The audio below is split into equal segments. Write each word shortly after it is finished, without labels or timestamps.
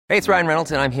Hey, it's Ryan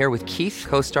Reynolds, and I'm here with Keith,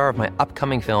 co-star of my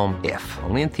upcoming film, If,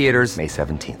 only in theaters May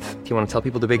 17th. Do you want to tell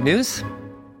people the big news?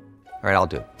 All right, I'll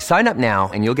do it. Sign up now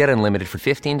and you'll get unlimited for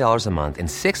 $15 a month and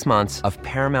 6 months of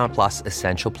Paramount Plus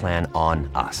Essential Plan on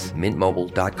us.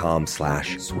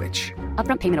 MintMobile.com/switch.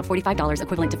 Upfront payment of $45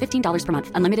 equivalent to $15 per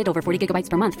month. Unlimited over 40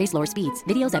 gigabytes per month. Face lower speeds.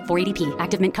 Videos at 480p.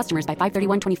 Active Mint customers by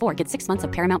 531.24 get 6 months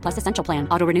of Paramount Plus Essential Plan.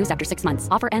 Auto renews after 6 months.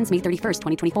 Offer ends May 31st,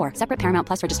 2024. Separate Paramount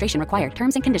Plus registration required.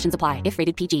 Terms and conditions apply if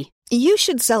rated PG. You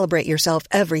should celebrate yourself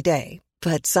every day.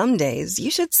 But some days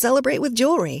you should celebrate with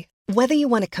jewelry. Whether you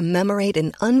want to commemorate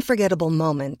an unforgettable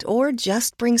moment or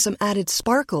just bring some added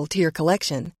sparkle to your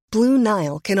collection, Blue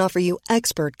Nile can offer you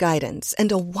expert guidance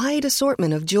and a wide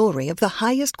assortment of jewelry of the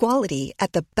highest quality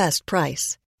at the best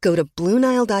price. Go to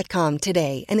BlueNile.com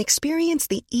today and experience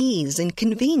the ease and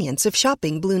convenience of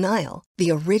shopping Blue Nile,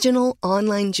 the original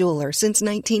online jeweler since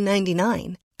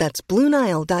 1999. That's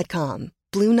BlueNile.com.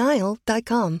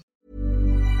 BlueNile.com.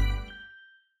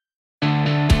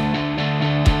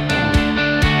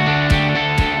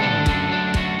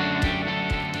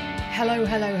 Hello,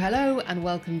 hello, hello, and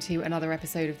welcome to another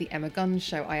episode of The Emma Guns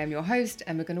Show. I am your host,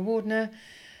 Emma Gunn-Wardner,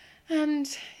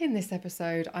 and in this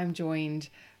episode, I'm joined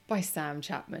by Sam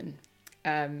Chapman.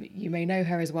 You may know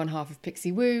her as one half of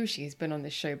Pixie Woo. She's been on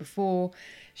this show before.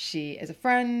 She is a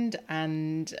friend,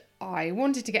 and I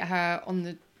wanted to get her on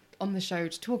the show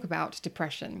to talk about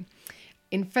depression.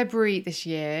 In February this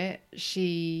year,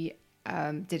 she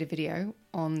did a video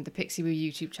on the Pixie Woo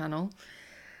YouTube channel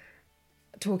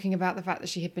talking about the fact that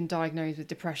she had been diagnosed with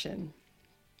depression.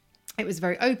 It was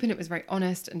very open, it was very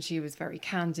honest, and she was very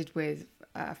candid with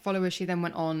followers. She then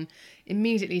went on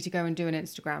immediately to go and do an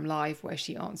Instagram live where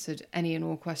she answered any and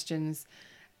all questions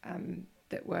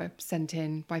that were sent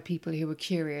in by people who were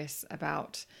curious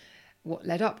about what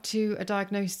led up to a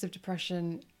diagnosis of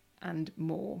depression and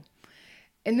more.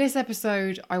 In this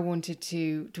episode, I wanted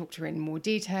to talk to her in more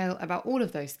detail about all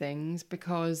of those things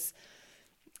because,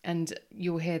 and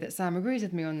you'll hear that Sam agrees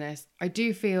with me on this, I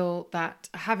do feel that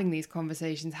having these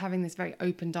conversations, having this very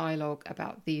open dialogue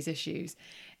about these issues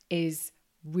is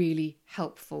really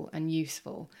helpful and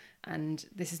useful. And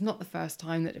this is not the first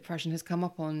time that depression has come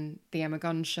up on the Emma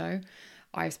Guns Show.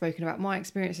 I've spoken about my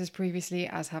experiences previously,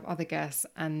 as have other guests,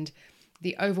 and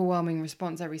the overwhelming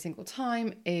response every single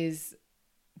time is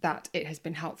that it has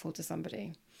been helpful to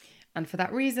somebody. And for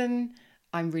that reason,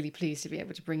 I'm really pleased to be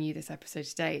able to bring you this episode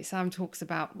today. Sam talks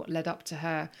about what led up to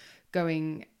her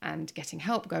going and getting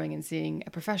help, going and seeing a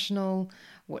professional,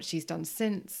 what she's done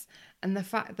since, and the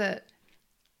fact that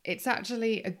it's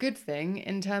actually a good thing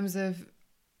in terms of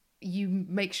you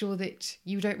make sure that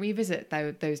you don't revisit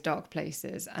those dark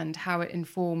places, and how it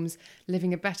informs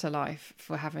living a better life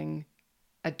for having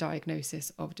a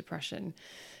diagnosis of depression.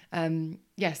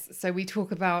 Yes, so we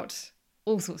talk about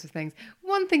all sorts of things.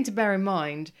 One thing to bear in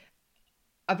mind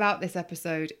about this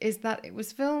episode is that it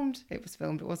was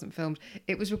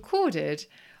recorded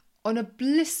on a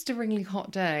blisteringly hot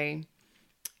day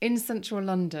in central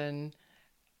London,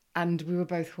 and we were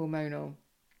both hormonal.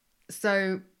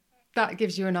 So that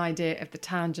gives you an idea of the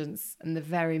tangents and the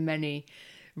very many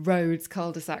roads,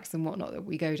 cul-de-sacs and whatnot that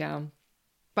we go down.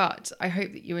 But I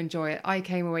hope that you enjoy it. I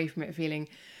came away from it feeling,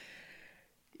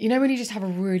 you know, when you just have a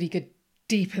really good,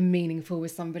 deep and meaningful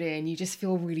with somebody and you just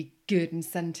feel really good and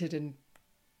centered and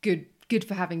good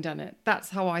for having done it. That's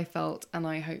how I felt, and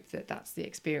I hope that that's the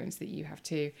experience that you have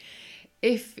too.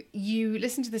 If you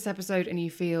listen to this episode and you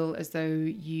feel as though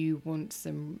you want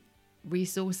some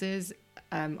resources,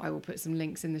 I will put some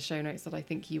links in the show notes that I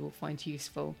think you will find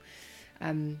useful.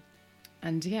 And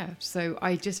yeah, so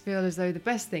I just feel as though the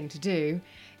best thing to do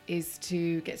is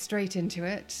to get straight into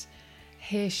it.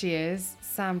 Here she is,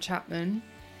 Sam Chapman,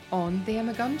 on The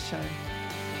Emma Guns Show.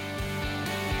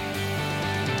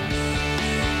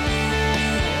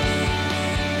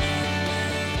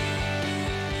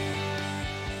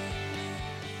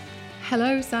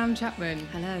 Hello, Sam Chapman.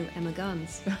 Hello, Emma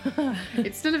Guns.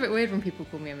 It's still a bit weird when people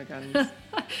call me Emma Guns.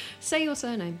 Say your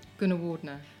surname.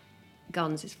 Gunn-Wardner.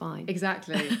 Guns is fine.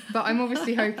 Exactly. But I'm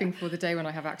obviously hoping for the day when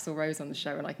I have Axl Rose on the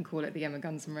show and I can call it the Emma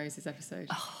Guns and Roses episode.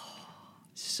 Oh,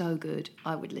 so good.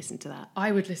 I would listen to that.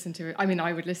 I would listen to it. I mean,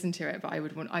 I would listen to it, but I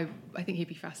think he'd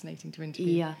be fascinating to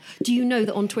interview. Yeah. Do you know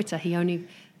that on Twitter he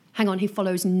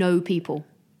follows no people?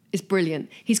 It's brilliant.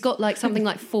 He's got like something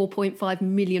like 4.5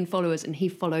 million followers and he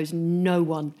follows no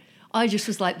one. I just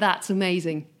was like, that's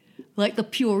amazing. Like the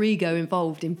pure ego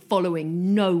involved in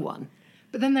following no one.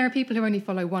 But then there are people who only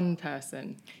follow one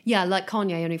person. Yeah, like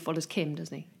Kanye only follows Kim,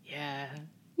 doesn't he? Yeah.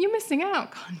 You're missing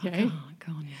out, Kanye. Oh,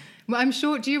 Kanye. Well, I'm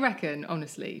sure, do you reckon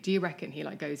he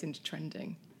like goes into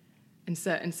trending and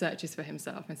searches for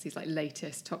himself and sees like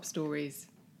latest top stories?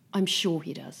 I'm sure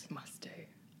he does. Must do.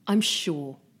 I'm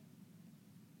sure.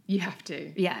 You have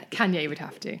to. Yeah. Kanye would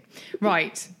have to.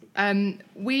 Right.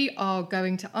 We are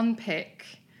going to unpick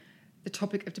the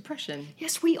topic of depression.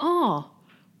 Yes, we are.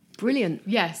 Brilliant.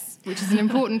 Yes, which is an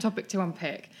important topic to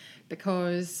unpick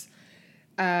because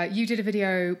you did a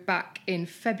video back in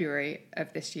February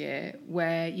of this year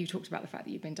where you talked about the fact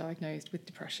that you've been diagnosed with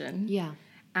depression. Yeah.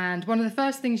 And one of the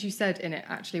first things you said in it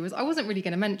actually was, I wasn't really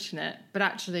going to mention it, but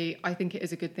actually I think it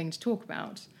is a good thing to talk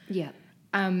about. Yeah.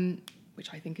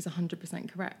 Which I think is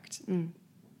 100% correct.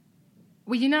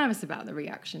 Were you nervous about the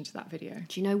reaction to that video?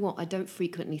 Do you know what? I don't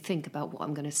frequently think about what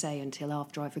I'm going to say until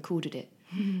after I've recorded it.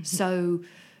 So,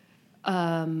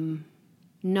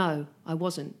 no, I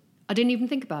wasn't. I didn't even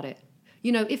think about it.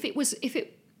 You know, if it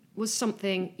was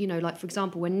something, you know, like, for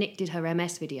example, when Nick did her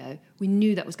MS video, we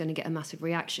knew that was going to get a massive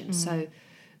reaction. So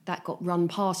that got run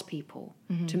past people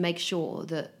to make sure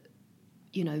that,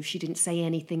 you know, she didn't say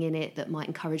anything in it that might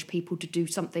encourage people to do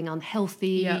something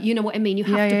unhealthy. Yeah. You know what I mean? You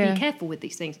have to be careful with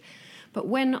these things. But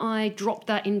when I dropped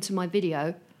that into my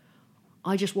video,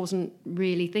 I just wasn't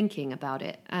really thinking about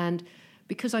it. And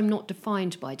because I'm not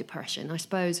defined by depression, I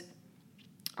suppose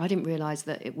I didn't realise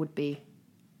that it would be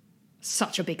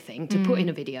such a big thing to put in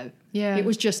a video. Yeah. It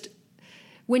was just,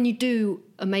 when you do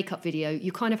a makeup video,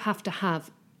 you kind of have to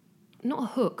have, not a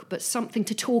hook, but something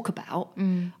to talk about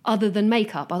other than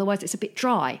makeup. Otherwise, it's a bit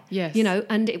dry. Yes. You know,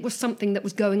 and it was something that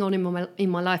was going on in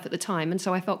my life at the time. And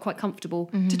so I felt quite comfortable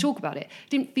to talk about it. It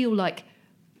didn't feel like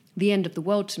the end of the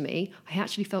world to me. I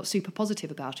actually felt super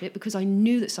positive about it because I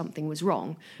knew that something was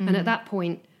wrong. And at that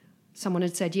point, someone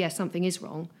had said, yes, something is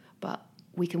wrong, but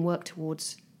we can work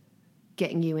towards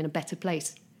getting you in a better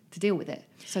place to deal with it.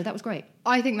 So that was great.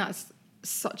 I think that's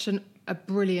such a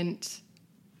brilliant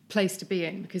place to be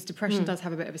in, because depression does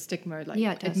have a bit of a stigma,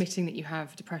 like admitting that you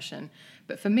have depression.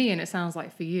 But for me, and it sounds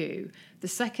like for you, the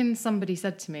second somebody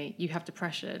said to me, you have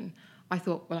depression, I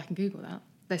thought, well, I can Google that.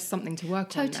 There's something to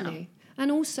work on now. Totally.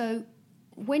 And also,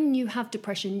 when you have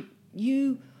depression,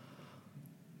 you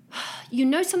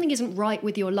know something isn't right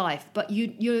with your life, but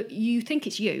you think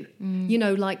it's you. You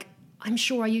know, like, I'm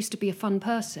sure I used to be a fun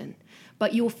person,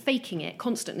 but you're faking it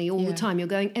constantly all the time. You're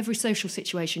going, every social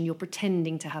situation, you're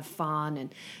pretending to have fun,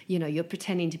 and, you know, you're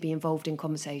pretending to be involved in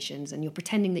conversations, and you're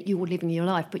pretending that you're living your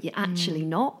life, but you're actually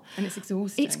not. And it's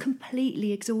exhausting. It's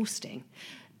completely exhausting.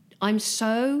 I'm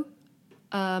so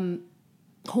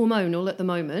hormonal at the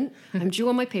moment. I'm due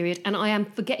on my period, and I am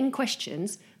forgetting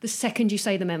questions the second you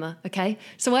say them, Emma, okay?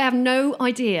 So I have no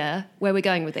idea where we're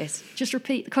going with this. Just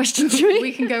repeat the question to me.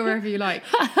 We can go wherever you like.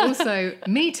 Also,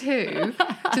 me too,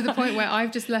 to the point where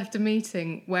I've just left a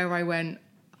meeting where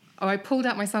I pulled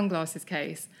out my sunglasses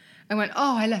case and went,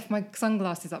 I left my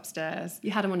sunglasses upstairs.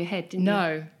 You had them on your head, didn't you?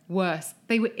 No, worse.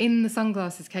 They were in the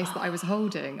sunglasses case that I was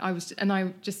holding. I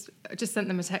just sent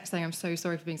them a text saying, I'm so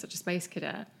sorry for being such a space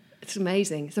cadet. It's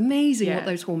amazing. It's amazing what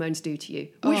those hormones do to you.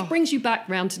 Which brings you back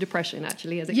round to depression,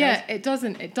 actually, as it goes. Yeah, it does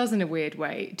in a weird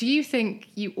way. Do you think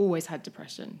you always had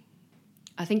depression?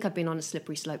 I think I've been on a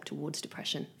slippery slope towards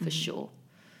depression, for sure.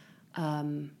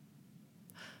 You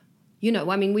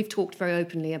know, I mean, we've talked very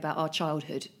openly about our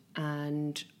childhood,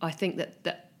 and I think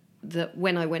that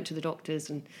when I went to the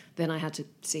doctors and then I had to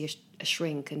see a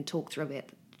shrink and talk through it,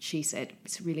 she said,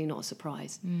 it's really not a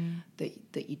surprise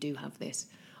that you do have this.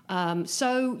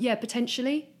 So, yeah,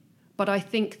 potentially. But I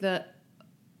think that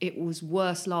it was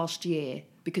worse last year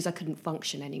because I couldn't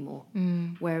function anymore.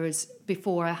 Whereas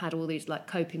before I had all these, like,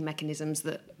 coping mechanisms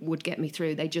that would get me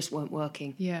through. They just weren't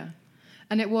working. Yeah.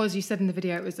 And it was, you said in the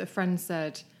video, it was a friend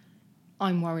said,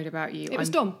 I'm worried about you. It was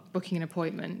Dom. Booking an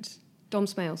appointment. Dom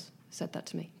Smales said that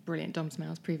to me. Brilliant. Dom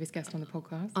Smales, previous guest on the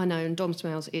podcast. I know, and Dom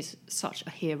Smales is such a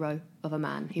hero of a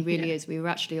man. He really is. We were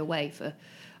actually away for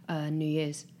New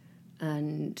Year's.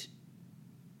 And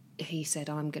he said,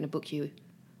 I'm going to book you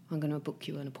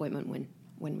an appointment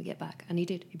when we get back. And he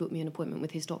did. He booked me an appointment with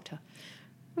his doctor.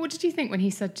 What did you think when he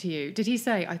said to you? Did he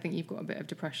say, I think you've got a bit of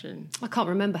depression? I can't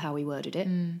remember how he worded it.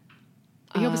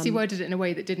 He obviously worded it in a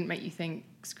way that didn't make you think,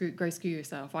 go screw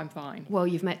yourself, I'm fine. Well,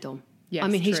 you've met Dom. Yes, I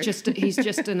mean, true. he's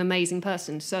just an amazing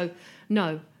person. So,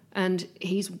 no. And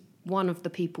he's one of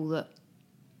the people that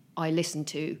I listen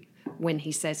to when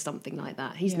he says something like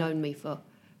that. He's known me for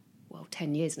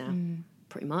 10 years now,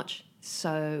 pretty much.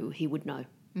 So he would know,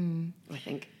 I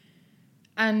think.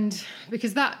 And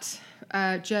because that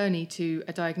journey to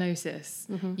a diagnosis,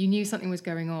 you knew something was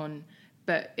going on,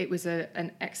 but it was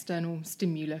an external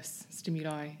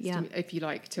stimuli, if you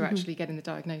like, to actually getting the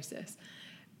diagnosis.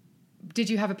 Did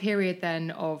you have a period then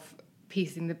of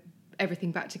piecing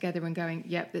everything back together and going,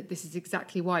 yep, this is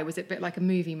exactly why? Was it a bit like a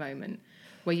movie moment?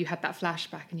 where you had that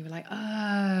flashback and you were like,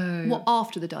 oh. What,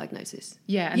 after the diagnosis?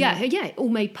 Yeah. It all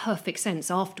made perfect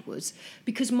sense afterwards,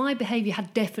 because my behaviour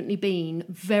had definitely been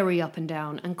very up and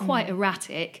down and quite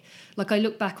erratic. Like, I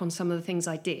look back on some of the things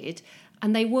I did,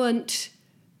 and they weren't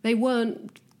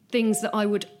things that I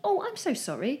would, oh, I'm so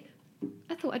sorry.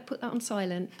 I thought I'd put that on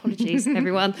silent. Apologies,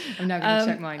 everyone. I'm now going to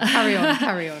check mine.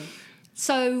 Carry on.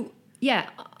 So, yeah,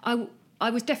 I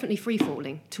was definitely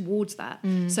free-falling towards that.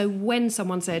 So when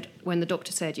the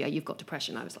doctor said, yeah, you've got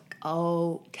depression, I was like,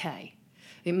 okay,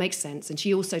 it makes sense. And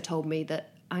she also told me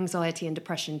that anxiety and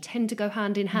depression tend to go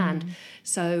hand in hand.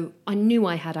 So I knew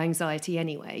I had anxiety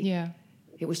anyway. Yeah.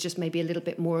 It was just maybe a little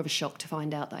bit more of a shock to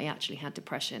find out that I actually had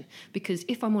depression. Because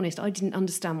if I'm honest, I didn't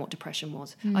understand what depression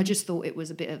was. I just thought it was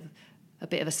a bit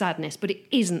of a sadness, but it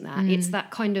isn't that. It's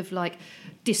that kind of like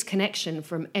disconnection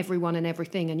from everyone and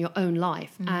everything and your own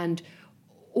life. And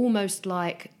almost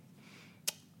like,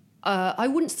 I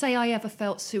wouldn't say I ever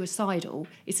felt suicidal.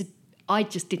 I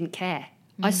just didn't care.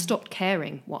 I stopped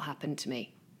caring what happened to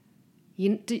me.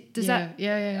 Does that?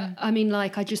 Yeah. I mean,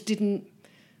 like, I just didn't,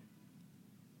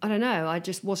 I don't know, I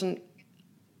just wasn't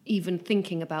even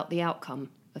thinking about the outcome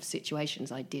of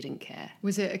situations. I didn't care.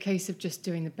 Was it a case of just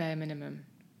doing the bare minimum?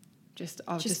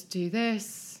 I'll just do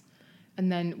this?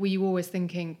 And then were you always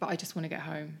thinking, but I just want to get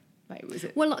home? Like, was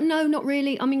it? Well, no, not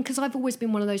really. I mean, because I've always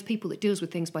been one of those people that deals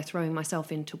with things by throwing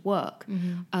myself into work.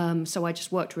 So I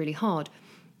just worked really hard.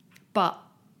 But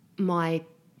my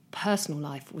personal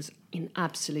life was in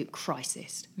absolute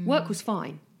crisis. Work was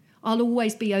fine. I'll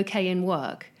always be okay in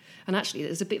work. And actually,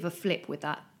 there's a bit of a flip with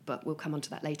that, but we'll come on to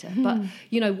that later. But,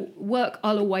 work,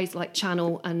 I'll always like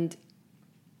channel and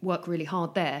work really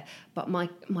hard there. But my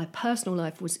personal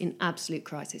life was in absolute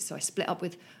crisis. So I split up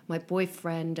with my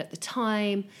boyfriend at the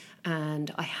time,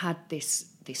 and I had this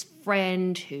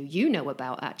friend who you know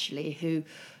about, actually, who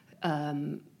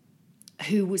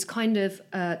was kind of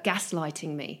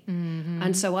gaslighting me.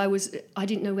 And so I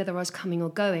didn't know whether I was coming or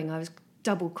going. I was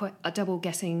double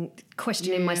guessing,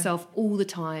 questioning myself all the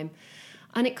time.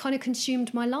 And it kind of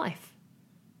consumed my life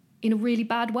in a really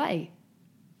bad way.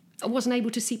 I wasn't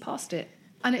able to see past it.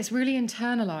 And it's really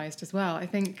internalised as well, I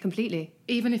think. Completely.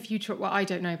 Even if you try, well, I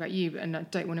don't know about you, and I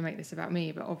don't want to make this about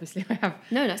me, but obviously I have.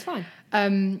 No, that's fine.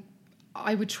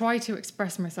 I would try to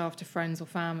express myself to friends or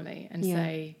family and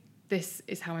say, this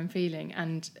is how I'm feeling.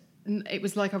 And it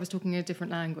was like I was talking a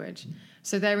different language.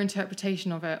 So their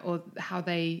interpretation of it, or how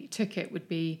they took it, would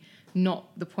be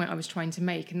not the point I was trying to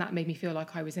make. And that made me feel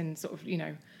like I was in sort of,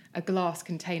 a glass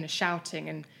container shouting,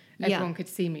 and everyone could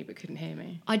see me but couldn't hear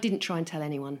me. I didn't try and tell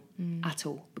anyone at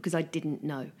all, because I didn't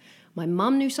know. My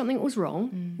mum knew something was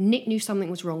wrong. Nick knew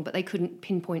something was wrong, but they couldn't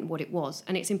pinpoint what it was.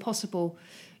 And it's impossible.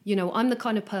 I'm the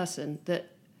kind of person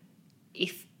that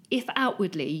if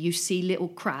outwardly you see little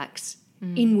cracks,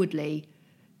 inwardly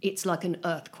it's like an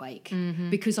earthquake,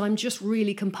 because I'm just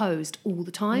really composed all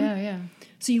the time. Yeah.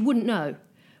 So you wouldn't know.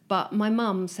 But my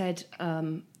mum said,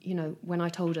 when I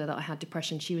told her that I had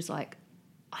depression, she was like,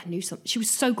 I knew something. She was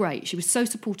so great. She was so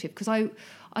supportive, because I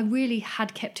really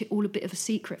had kept it all a bit of a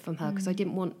secret from her, because I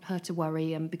didn't want her to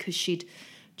worry, and because she'd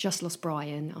just lost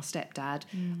Brian, our stepdad.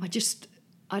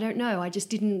 I don't know. I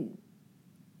didn't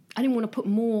want to put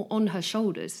more on her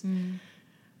shoulders.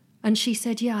 And she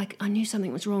said, yeah, I knew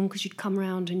something was wrong, because you'd come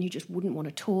around and you just wouldn't want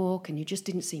to talk, and you just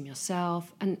didn't seem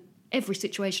yourself. And every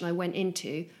situation I went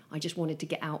into, I just wanted to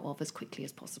get out of as quickly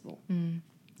as possible.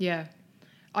 Yeah,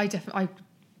 I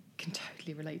can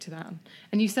totally relate to that.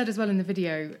 And you said as well in the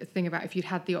video a thing about if you'd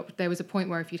had there was a point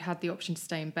where if you'd had the option to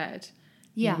stay in bed,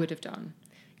 you would have done.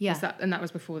 Yeah. And that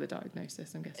was before the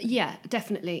diagnosis, I'm guessing. Yeah,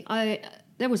 definitely.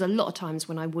 There was a lot of times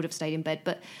when I would have stayed in bed,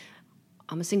 but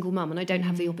I'm a single mum and I don't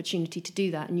have the opportunity to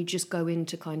do that. And you just go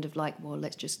into kind of like, well,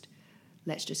 let's just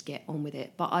get on with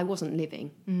it. But I wasn't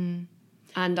living.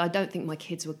 And I don't think my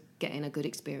kids were getting a good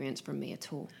experience from me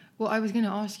at all. Well, I was going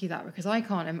to ask you that, because I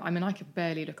could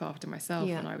barely look after myself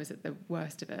when I was at the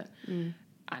worst of it.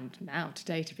 And now,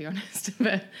 today, to be honest.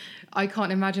 But I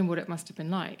can't imagine what it must have been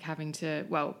like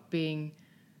being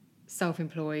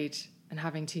self-employed and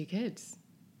having 2 kids.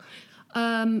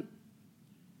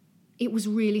 It was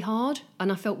really hard,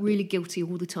 and I felt really guilty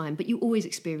all the time. But you always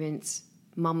experience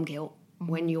mum guilt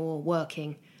when you're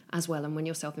working as well, and when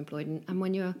you're self-employed, and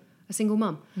when you're a single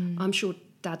mum. I'm sure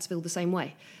dads feel the same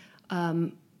way.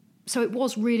 So it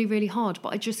was really, really hard,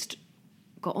 but I just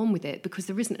got on with it, because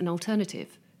there isn't an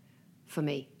alternative for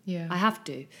me. Yeah. I have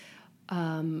to.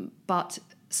 But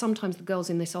sometimes the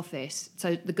girls in this office,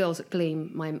 so the girls at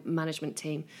Gleam, my management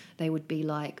team, they would be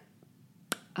like,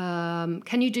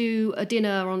 can you do a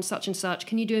dinner on such and such?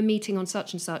 Can you do a meeting on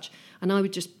such and such? And I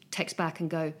would just text back and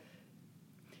go,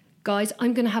 guys,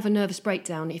 I'm going to have a nervous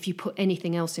breakdown if you put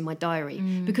anything else in my diary,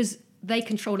 because they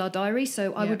control our diary.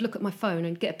 So I would look at my phone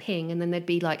and get a ping, and then there'd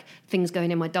be like things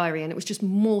going in my diary, and it was just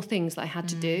more things that I had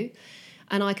to do,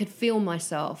 and I could feel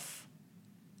myself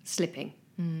slipping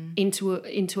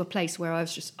into a place where I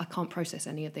was just, I can't process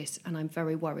any of this, and I'm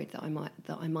very worried that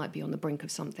I might be on the brink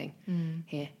of something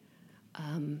here.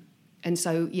 And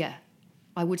so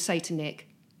I would say to Nick,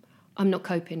 I'm not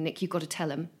coping, Nick, you've got to tell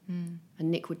him.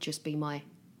 And Nick would just be my,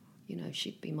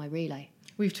 she'd be my relay.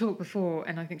 We've talked before,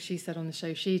 and I think she said on the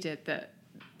show she did, that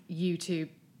you two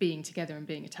being together and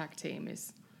being a tag team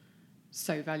is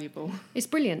so valuable. It's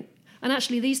brilliant. And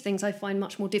actually these things I find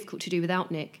much more difficult to do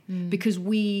without Nick, because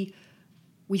we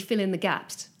fill in the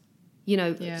gaps.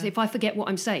 So if I forget what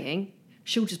I'm saying,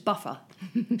 she'll just buffer.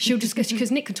 She'll just,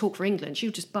 because Nick can talk for England,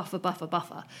 she'll just buffer,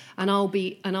 and I'll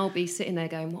be sitting there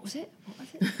going, what was it?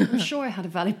 I'm sure I had a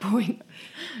valid point.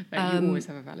 But you always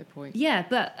have a valid point. Yeah,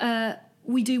 but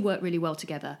we do work really well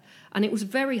together, and it was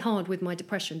very hard with my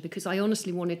depression because I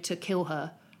honestly wanted to kill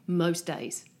her most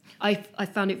days. I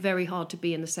found it very hard to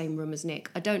be in the same room as Nick.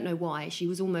 I don't know why. She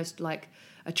was almost like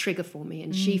a trigger for me,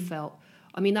 and she felt,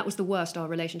 that was the worst our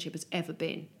relationship has ever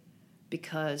been,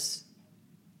 because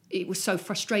it was so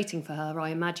frustrating for her, I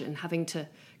imagine, having to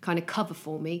kind of cover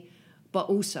for me, but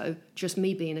also just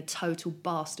me being a total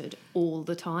bastard all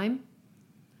the time.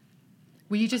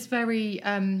 Were you just very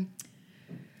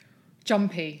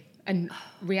jumpy and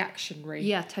reactionary?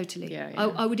 Yeah, totally. Yeah.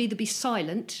 I would either be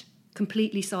silent,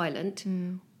 completely silent,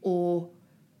 or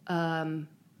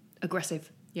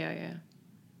aggressive. Yeah.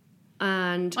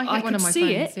 And I could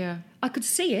see it. Yeah. I could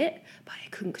see it, but I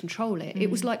couldn't control it.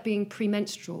 It was like being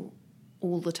premenstrual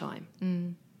all the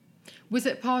time. Was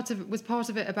part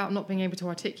of it about not being able to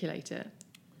articulate it?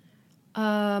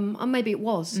 Maybe it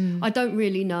was. I don't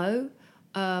really know.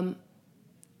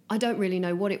 I don't really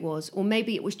know what it was, or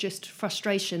maybe it was just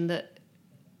frustration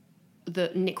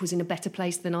that Nick was in a better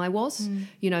place than I was,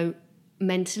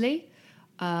 mentally.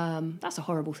 That's a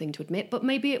horrible thing to admit, but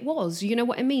maybe it was. You know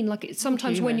what I mean? Like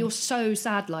sometimes when you're so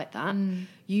sad like that,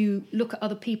 you look at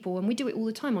other people, and we do it all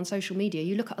the time on social media.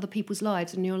 You look at other people's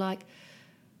lives, and you're like,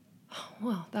 oh,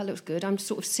 well, that looks good. I'm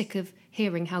sort of sick of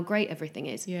hearing how great everything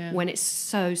is when it's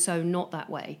so not that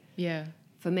way. Yeah,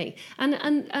 for me.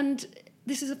 And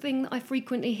this is a thing that I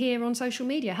frequently hear on social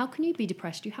media. How can you be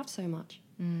depressed? You have so much.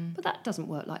 But that doesn't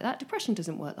work like that. Depression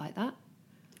doesn't work like that.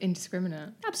 Indiscriminate.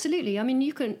 Absolutely. I mean,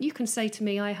 you can say to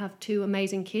me, I have 2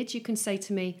 amazing kids. You can say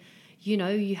to me,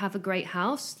 you have a great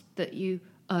house that you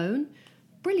own.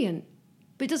 Brilliant.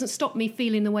 But it doesn't stop me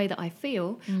feeling the way that I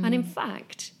feel. And in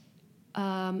fact,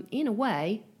 in a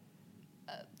way,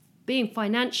 being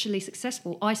financially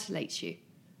successful isolates you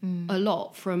a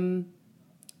lot from...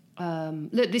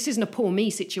 look, this isn't a poor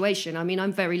me situation. I mean,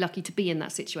 I'm very lucky to be in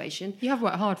that situation. You have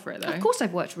worked hard for it, though. Of course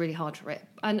I've worked really hard for it.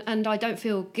 And I don't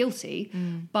feel guilty.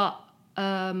 But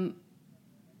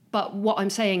what I'm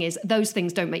saying is those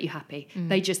things don't make you happy.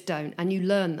 They just don't. And you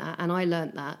learn that. And I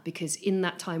learned that because in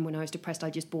that time when I was depressed, I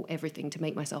just bought everything to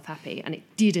make myself happy. And it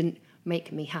didn't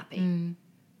make me happy.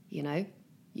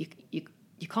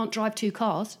 You can't drive 2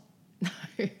 cars. No.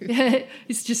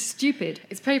 It's just stupid.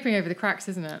 It's papering over the cracks,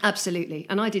 isn't it? Absolutely.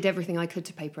 And I did everything I could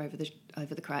to paper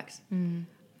over the cracks.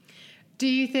 Do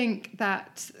you think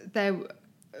that there,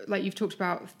 like you've talked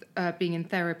about being in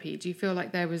therapy, do you feel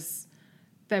like there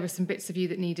were some bits of you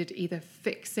that needed either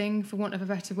fixing, for want of a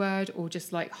better word, or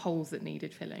just like holes that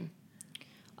needed filling?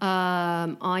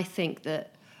 I think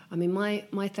that,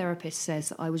 my therapist says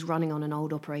that I was running on an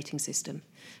old operating system.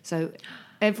 So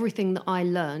everything that I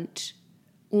learnt,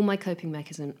 all my coping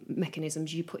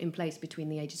mechanisms you put in place between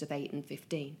the ages of 8 and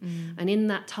 15. And in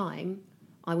that time,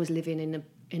 I was living in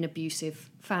an abusive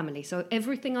family. So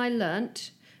everything I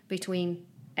learnt between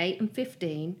 8 and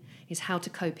 15 is how to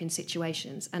cope in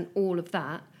situations. And all of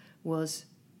that was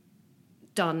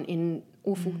done in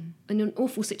an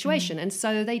awful situation. And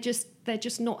so they're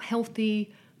just not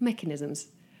healthy mechanisms.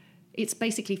 It's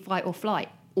basically fight or flight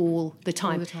all the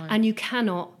time. And you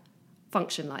cannot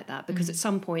function like that because at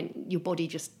some point your body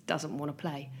just doesn't want to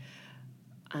play,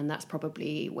 and that's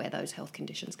probably where those health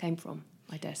conditions came from,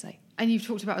 I dare say. And you've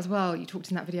talked about as well, you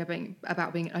talked in that video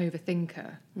about being an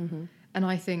overthinker, and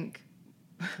I think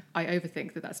I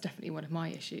overthink that's definitely one of my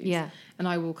issues. And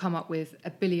I will come up with a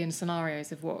billion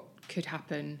scenarios of what could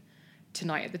happen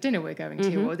tonight at the dinner we're going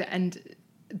to, and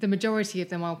the majority of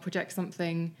them I'll project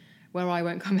something where I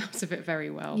won't come out of it very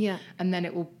well, and then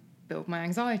it will build my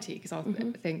anxiety because I'll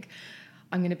think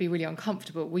I'm going to be really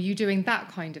uncomfortable. Were you doing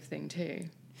that kind of thing too?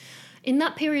 In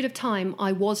that period of time,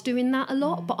 I was doing that a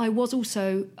lot, but I was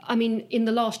also, in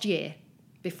the last year,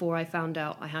 before I found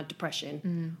out I had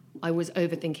depression, I was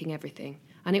overthinking everything.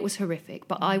 And it was horrific.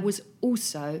 But I was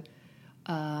also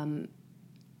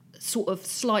sort of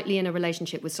slightly in a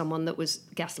relationship with someone that was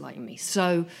gaslighting me.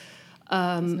 So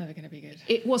it's never going to be good.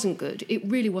 It wasn't good. It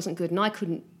really wasn't good. And I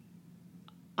didn't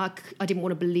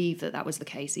want to believe that was the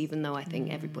case, even though I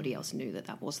think everybody else knew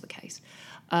that was the case.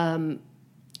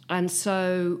 And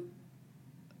so,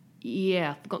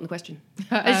 yeah, I've forgotten the question.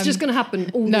 It's just going to happen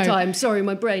all the time. Sorry,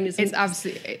 my brain isn't... It's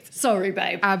absolutely... Sorry,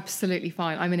 babe. Absolutely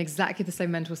fine. I'm in exactly the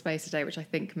same mental space today, which I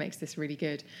think makes this really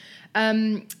good.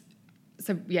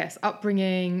 So, yes,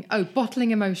 upbringing... Oh,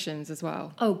 bottling emotions as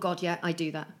well. Oh, God, yeah, I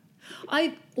do that.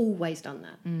 I've always done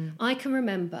that. I can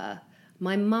remember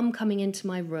my mum coming into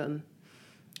my room,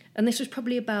 and this was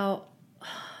probably about...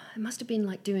 It must have been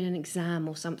like doing an exam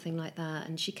or something like that,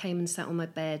 and she came and sat on my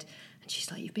bed, and she's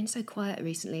like, "You've been so quiet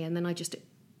recently," and then I just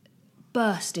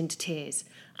burst into tears,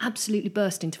 absolutely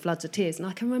burst into floods of tears, and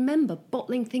I can remember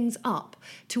bottling things up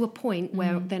to a point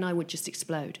where then I would just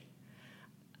explode.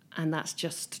 And that's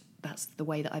the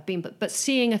way that I've been. But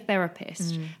seeing a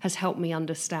therapist has helped me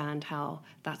understand how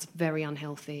that's very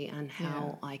unhealthy and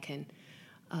how I can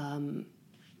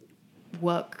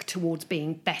work towards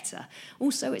being better.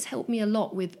 Also, it's helped me a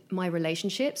lot with my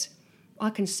relationships. I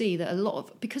can see that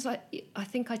because I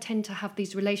think I tend to have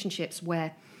these relationships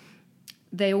where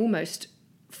they almost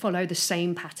follow the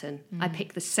same pattern. I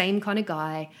pick the same kind of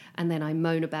guy and then I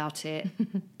moan about it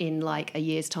in like a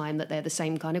year's time that they're the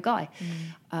same kind of guy.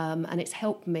 And it's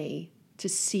helped me to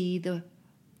see the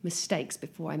mistakes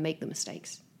before I make the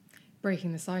mistakes.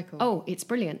 Breaking the cycle. Oh, it's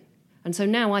brilliant. And so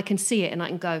now I can see it and I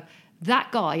can go,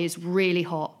 that guy is really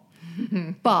hot,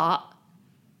 but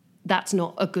that's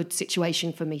not a good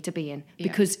situation for me to be in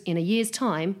because in a year's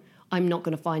time, I'm not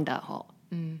going to find that hot.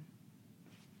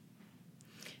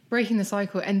 Breaking the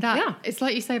cycle. And that, it's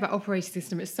like you say about operating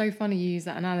system. It's so funny you use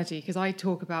that analogy because I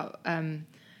talk about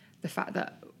the fact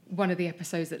that one of the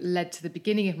episodes that led to the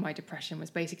beginning of my depression was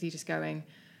basically just going...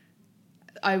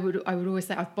 I would always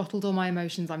say I've bottled all my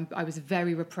emotions. I was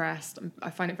very repressed.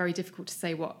 I find it very difficult to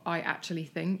say what I actually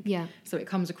think. Yeah. So it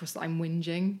comes across that I'm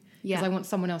whinging because I want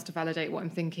someone else to validate what I'm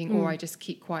thinking, or I just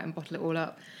keep quiet and bottle it all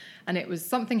up. And it was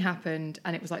something happened,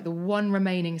 and it was like the one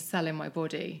remaining cell in my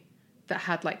body that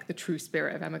had like the true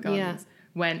spirit of Emma Guns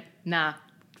went, nah,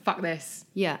 fuck this.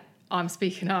 Yeah. I'm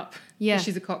speaking up. Yeah.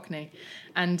 She's a Cockney.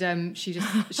 And she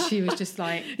was just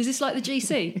like... Is this like the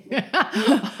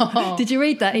GC? Did you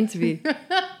read that interview?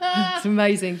 It's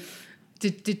amazing.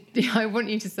 I want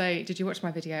you to say, did you watch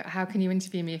my video? How can you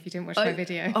interview me if you didn't watch my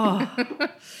video?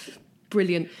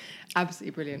 Brilliant.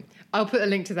 Absolutely brilliant. I'll put a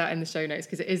link to that in the show notes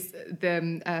because it is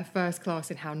the first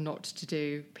class in how not to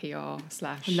do PR/ I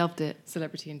loved it.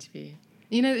 celebrity interview.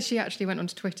 You know that she actually went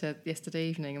onto Twitter yesterday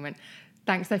evening and went...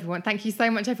 Thanks, everyone. Thank you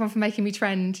so much, everyone, for making me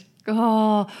trend.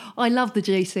 Oh, I love the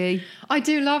GC. I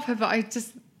do love her, but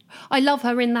I love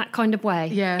her in that kind of way.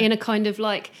 Yeah. In a kind of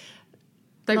like...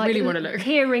 Don't really want to look.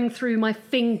 Peering through my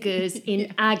fingers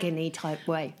in agony type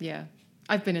way. Yeah.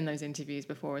 I've been in those interviews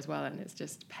before as well, and it's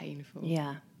just painful.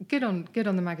 Yeah. Good on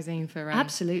the magazine for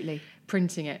absolutely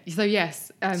printing it. So,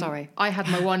 yes. Sorry. I had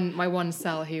my one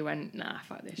cell who went, nah,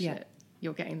 fuck this shit.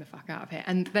 You're getting the fuck out of here.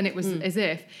 And then it was as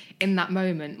if, in that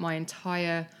moment, my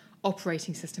entire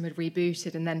operating system had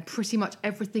rebooted, and then pretty much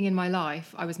everything in my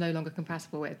life I was no longer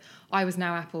compatible with. I was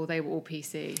now Apple, they were all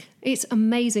PC. It's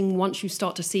amazing once you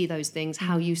start to see those things,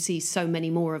 how you see so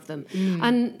many more of them.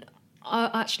 And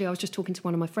I was just talking to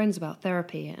one of my friends about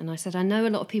therapy, and I said, I know a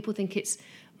lot of people think it's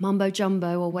mumbo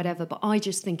jumbo or whatever, but I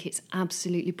just think it's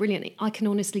absolutely brilliant. I can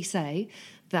honestly say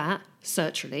that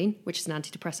sertraline, which is an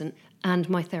antidepressant, and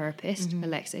my therapist,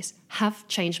 Alexis, have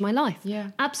changed my life. Yeah.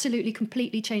 Absolutely,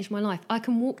 completely changed my life. I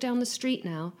can walk down the street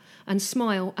now and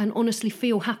smile and honestly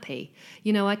feel happy.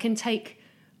 You know, I can take...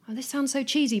 Oh, this sounds so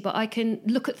cheesy, but I can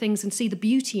look at things and see the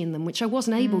beauty in them, which I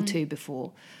wasn't able to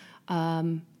before.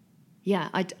 They've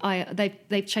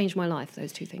changed my life,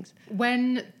 those two things.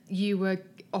 When you were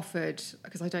offered,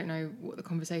 because I don't know how the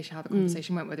conversation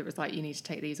went, whether it was like, you need to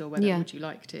take these or whether would you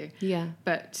like to. Yeah.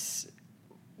 But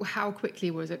how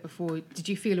quickly was it before? Did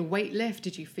you feel a weight lift?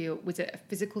 Was it a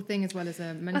physical thing as well as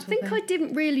a mental thing? I think I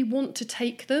didn't really want to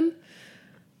take them.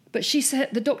 But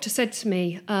the doctor said to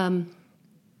me,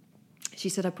 she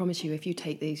said, I promise you, if you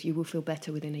take these, you will feel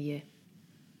better within a year.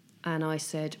 And I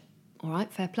said, all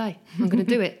right, fair play. I'm going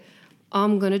to do it.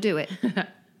 I'm going to do it.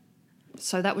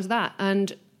 So that was that.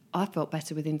 And I felt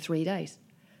better within 3 days.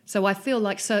 So I feel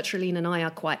like sertraline and I are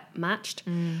quite matched.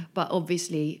 But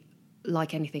obviously,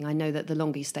 like anything, I know that the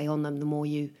longer you stay on them, the more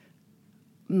you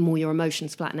more your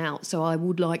emotions flatten out. So I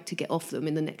would like to get off them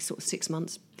in the next sort of 6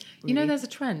 months. You know, there's a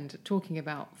trend, talking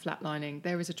about flatlining,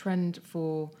 there is a trend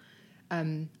for,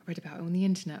 I read about it on the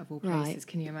internet of all places, Right.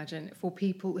 can you imagine, for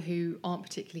people who aren't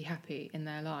particularly happy in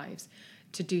their lives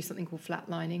to do something called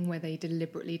flatlining, where they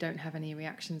deliberately don't have any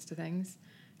reactions to things,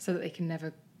 so that they can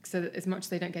never, so that as much as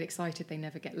they don't get excited, they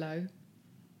never get low.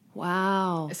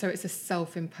 Wow. So it's a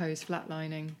self-imposed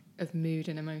flatlining of mood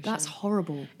and emotion. That's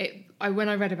horrible. When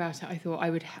I read about it, I thought I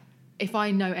would, if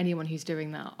I know anyone who's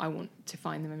doing that, I want to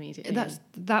find them immediately.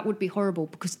 That would be horrible,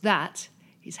 because that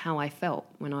is how I felt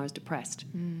when I was depressed.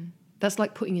 That's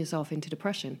like putting yourself into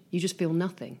depression. You just feel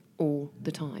nothing all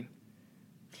the time.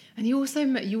 And you also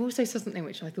said something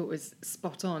which I thought was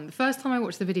spot on. The first time I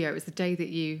watched the video, it was the day that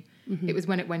it was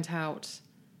when it went out.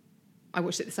 I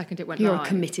watched it the second it went You're live. a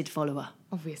committed follower.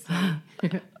 Obviously.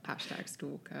 Hashtag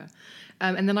stalker.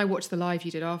 And then I watched the live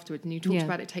you did afterwards, and you talked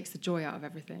about it takes the joy out of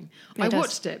everything. I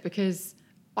watched it because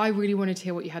I really wanted to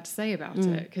hear what you had to say about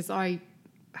it, because I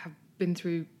have been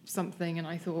through something and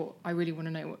I thought I really want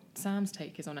to know what Sam's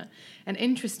take is on it. And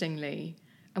interestingly,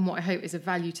 and what I hope is of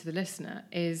value to the listener,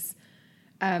 is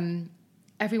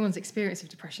everyone's experience of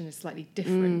depression is slightly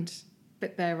different,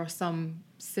 but there are some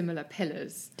similar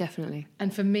pillars. Definitely.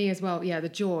 And for me as well,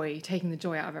 taking the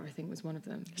joy out of everything was one of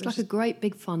them. It's like a great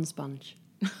big fun sponge.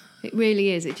 It really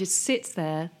is. It just sits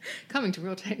there. Coming to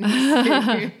real techniques.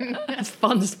 It's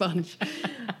fun sponge.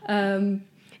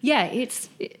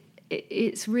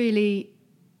 It's really,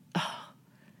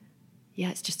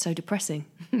 it's just so depressing.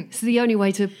 It's the only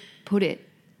way to put it.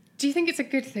 Do you think it's a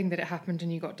good thing that it happened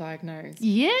and you got diagnosed?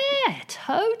 Yeah,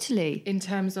 totally. In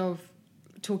terms of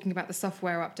talking about the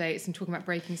software updates and talking about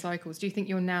breaking cycles, do you think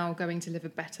you're now going to live a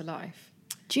better life?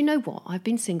 Do you know what? I've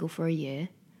been single for a year,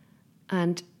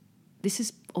 and this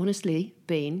has honestly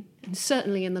been, and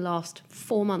certainly in the last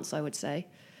 4 months, I would say,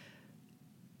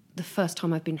 the first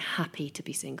time I've been happy to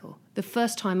be single. The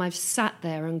first time I've sat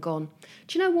there and gone,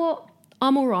 do you know what?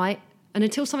 I'm all right, and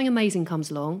until something amazing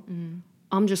comes along,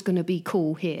 I'm just going to be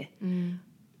cool here.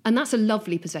 And that's a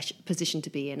lovely position to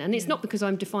be in. And it's not because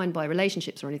I'm defined by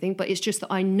relationships or anything, but it's just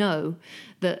that I know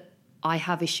that I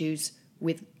have issues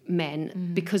with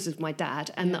men because of my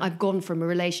dad, and that I've gone from a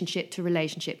relationship to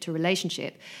relationship to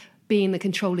relationship, being the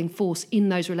controlling force in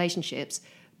those relationships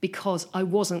because I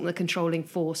wasn't the controlling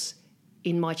force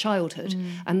in my childhood.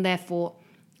 And therefore,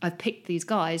 I've picked these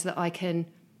guys that I can...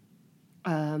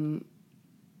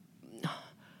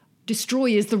 destroy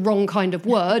is the wrong kind of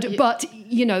word, but,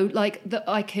 like that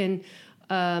I can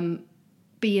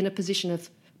be in a position of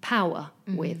power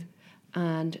with.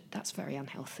 And that's very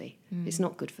unhealthy. It's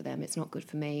not good for them. It's not good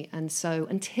for me. And so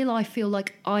until I feel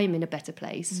like I'm in a better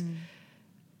place,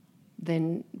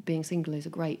 then being single is a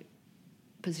great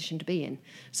position to be in.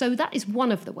 So that is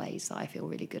one of the ways that I feel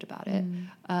really good about it.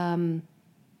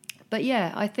 But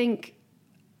yeah, I think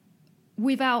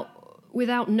without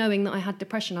knowing that I had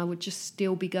depression, I would just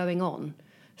still be going on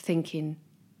thinking,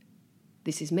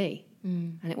 this is me.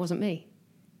 And it wasn't me.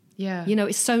 Yeah.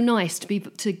 It's so nice to be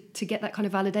to get that kind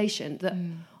of validation that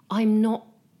I'm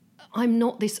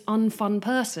not this unfun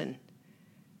person.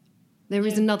 There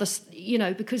is another,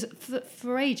 because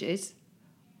for ages,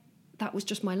 that was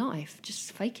just my life,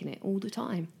 just faking it all the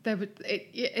time.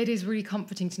 It is really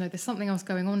comforting to know there's something else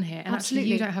going on here, and Absolutely.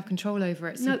 actually you don't have control over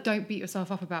it, so don't beat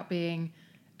yourself up about being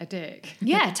a dick.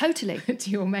 Yeah, totally. to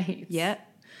your mates. Yeah.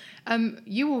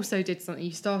 You also did something.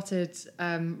 You started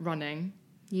running.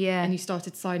 Yeah. And you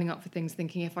started signing up for things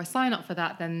thinking, if I sign up for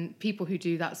that, then people who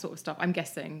do that sort of stuff, I'm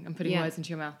guessing, I'm putting words into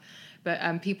your mouth,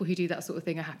 but people who do that sort of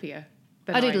thing are happier.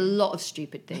 I did a lot of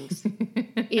stupid things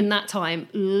in that time,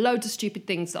 loads of stupid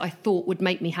things that I thought would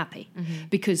make me happy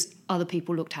because other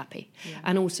people looked happy. Yeah.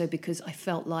 And also because I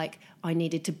felt like I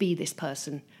needed to be this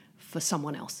person for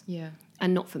someone else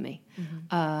and not for me.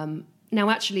 Now,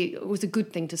 actually, it was a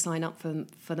good thing to sign up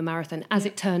for the marathon, as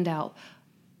it turned out,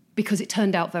 because it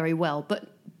turned out very well,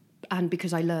 and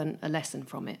because I learned a lesson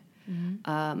from it.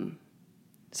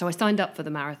 So I signed up for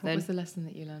the marathon. What was the lesson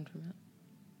that you learned from it?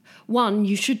 One,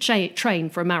 you should train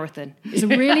for a marathon. It's a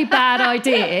really bad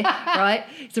idea, right?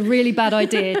 It's a really bad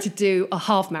idea to do a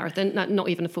half marathon, not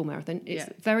even a full marathon. It's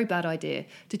a very bad idea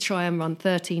to try and run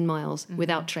 13 miles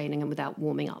without training and without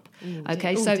warming up.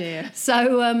 Okay,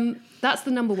 so that's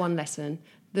the number one lesson.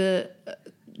 The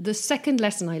second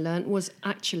lesson I learned was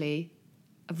actually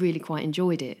I really quite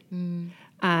enjoyed it.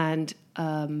 And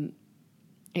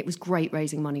it was great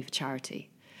raising money for charity.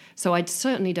 So I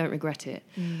certainly don't regret it.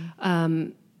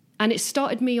 And it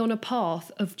started me on a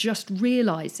path of just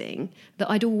realising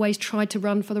that I'd always tried to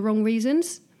run for the wrong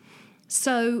reasons.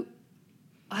 So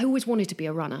I always wanted to be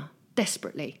a runner,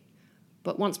 desperately.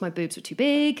 But once my boobs were too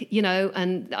big, you know,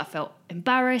 and I felt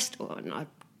embarrassed,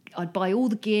 I'd buy all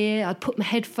the gear, I'd put my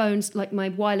headphones, like my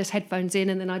wireless headphones in,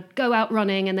 and then I'd go out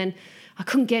running, and then I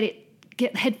couldn't get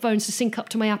the headphones to sync up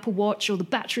to my Apple Watch, or the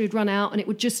battery would run out, and it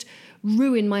would just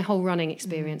ruin my whole running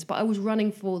experience. But I was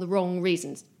running for the wrong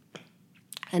reasons.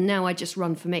 And now I just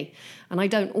run for me. And I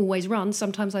don't always run,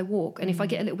 sometimes I walk. And if I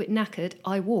get a little bit knackered,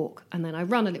 I walk. And then I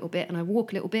run a little bit, and I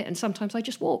walk a little bit, and sometimes I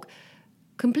just walk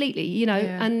completely, you know.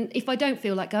 Yeah. And if I don't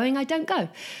feel like going, I don't go.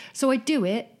 So I do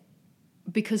it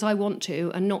because I want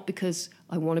to, and not because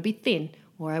I want to be thin,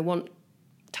 or I want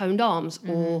toned arms,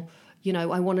 or, you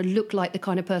know, I want to look like the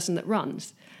kind of person that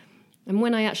runs. And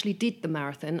when I actually did the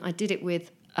marathon, I did it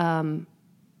with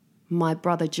my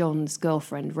brother John's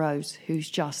girlfriend, Rose, who's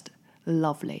just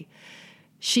lovely.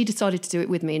 She decided to do it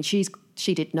with me, and she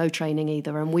did no training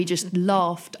either, and we just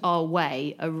laughed our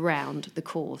way around the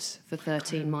course for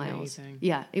 13 miles.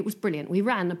 Yeah, it was brilliant. We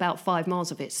ran about 5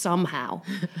 miles of it somehow.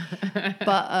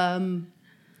 But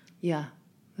yeah,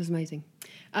 it was amazing.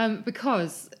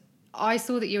 Because I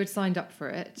saw that you had signed up for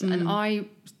it, and I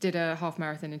did a half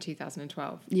marathon in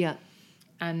 2012. Yeah.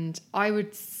 And I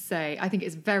would say, I think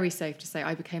it's very safe to say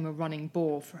I became a running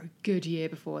bore for a good year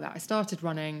before that. I started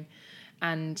running,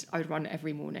 and I would run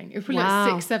every morning. It was probably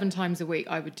like 6-7 times a week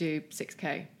I would do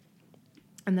 6K.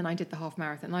 And then I did the half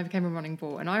marathon, and I became a running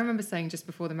bore. And I remember saying just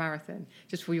before your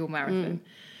marathon,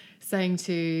 saying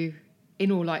to,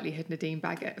 in all likelihood, Nadine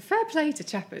Baggett, fair play to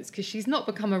Chappers, because she's not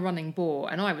become a running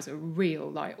bore. And I was a real,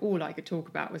 like, all I could talk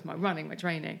about was my running, my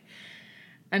training.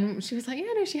 And she was like,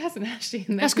 yeah, no, she hasn't actually.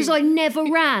 That's because I never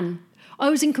ran. I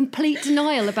was in complete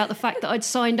denial about the fact that I'd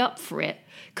signed up for it.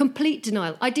 Complete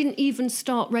denial. I didn't even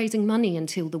start raising money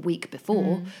until the week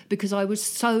before because I was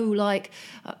so like,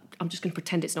 I'm just going to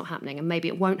pretend it's not happening, and maybe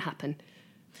it won't happen.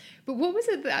 But what was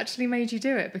it that actually made you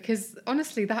do it? Because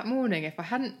honestly, that morning, if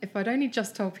I'd only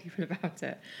just told people about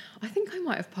it, I think I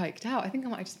might have piked out. I think I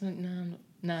might have just been,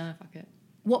 nah, fuck it.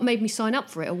 What made me sign up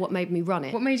for it, or what made me run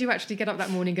it? What made you actually get up that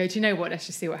morning and go, do you know what, let's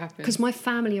just see what happens? Because my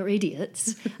family are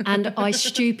idiots, and I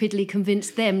stupidly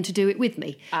convinced them to do it with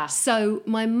me. So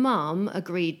my mum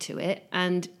agreed to it,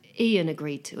 and Ian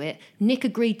agreed to it. Nick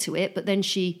agreed to it, but then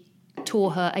she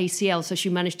tore her ACL, so she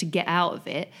managed to get out of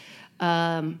it.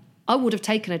 I would have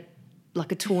taken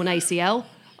a torn ACL.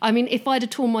 I mean, if I'd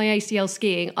have torn my ACL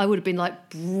skiing, I would have been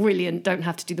like, brilliant, don't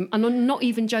have to do them. And I'm not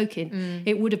even joking.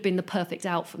 It would have been the perfect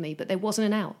out for me, but there wasn't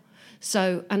an out.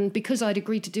 So, and because I'd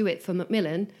agreed to do it for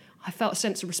Macmillan, I felt a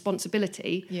sense of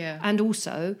responsibility. Yeah. And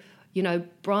also, you know,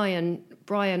 Brian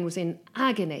was in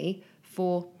agony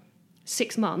for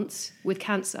 6 months with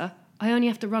cancer. I only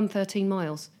have to run 13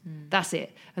 miles. That's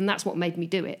it. And that's what made me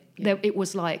do it. Yeah. It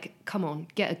was like, come on,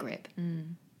 get a grip.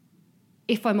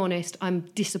 If I'm honest, I'm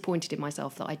disappointed in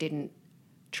myself that I didn't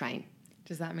train.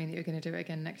 Does that mean that you're going to do it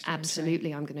again next year?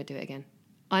 Absolutely, I'm going to do it again.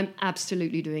 I'm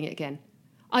absolutely doing it again.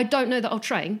 I don't know that I'll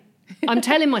train. I'm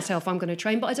telling myself I'm going to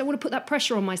train, but I don't want to put that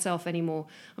pressure on myself anymore.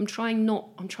 I'm trying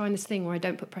this thing where I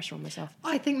don't put pressure on myself.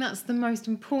 I think that's the most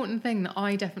important thing that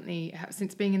I definitely have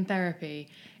since being in therapy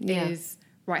is,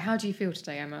 right, how do you feel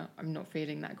today, Emma? I'm not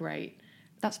feeling that great.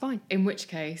 That's fine. In which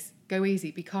case, go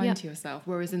easy, be kind to yourself.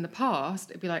 Whereas in the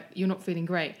past, it'd be like, you're not feeling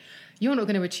great. You're not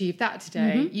going to achieve that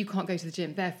today. You can't go to the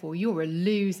gym. Therefore, you're a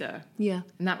loser. Yeah.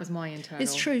 And that was my internal.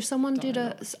 It's true.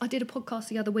 I did a podcast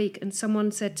the other week, and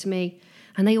someone said to me,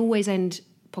 and they always end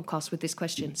podcasts with this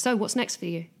question, so what's next for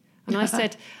you? And I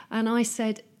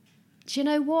said, do you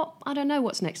know what? I don't know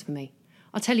what's next for me.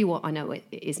 I'll tell you what I know it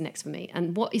is next for me.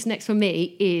 And what is next for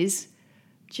me is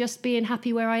just being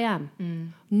happy where I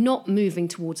am, not moving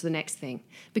towards the next thing.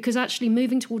 Because actually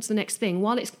moving towards the next thing,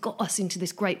 while it's got us into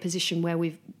this great position where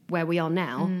we are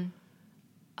now,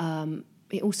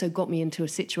 it also got me into a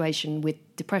situation with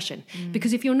depression.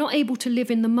 Because if you're not able to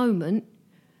live in the moment,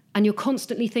 and you're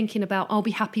constantly thinking about, I'll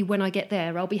be happy when I get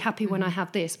there, I'll be happy when I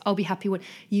have this, I'll be happy when...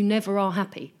 You never are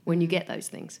happy when you get those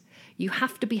things. You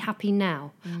have to be happy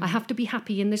now. I have to be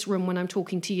happy in this room when I'm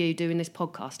talking to you, doing this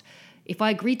podcast. If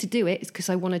I agree to do it, it's because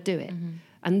I want to do it.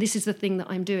 And this is the thing that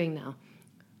I'm doing now.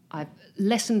 I've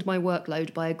lessened my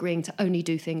workload by agreeing to only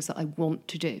do things that I want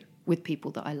to do with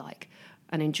people that I like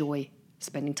and enjoy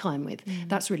spending time with.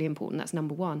 That's really important. That's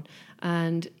number one.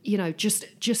 And, you know,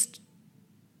 just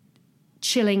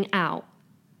chilling out,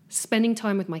 spending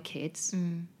time with my kids.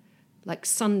 Like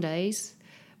Sundays,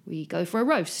 we go for a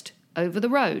roast over the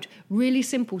road. Really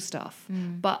simple stuff.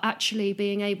 But actually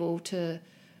being able to...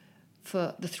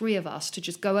 for the three of us to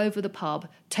just go over the pub,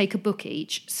 take a book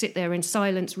each, sit there in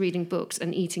silence reading books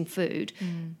and eating food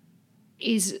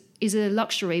is a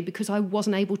luxury because I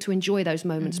wasn't able to enjoy those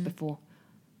moments before.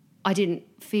 I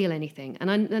didn't feel anything.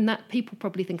 And that people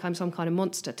probably think I'm some kind of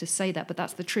monster to say that, but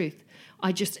that's the truth.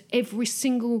 Every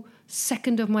single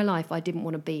second of my life, I didn't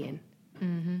want to be in.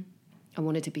 Mm-hmm. I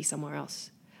wanted to be somewhere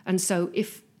else. And so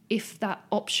if that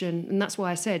option, and that's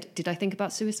why I said, did I think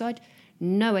about suicide?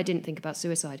 No, I didn't think about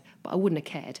suicide, but I wouldn't have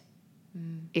cared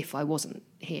if I wasn't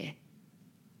here.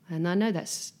 And I know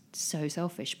that's so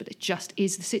selfish, but it just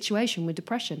is the situation with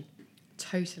depression.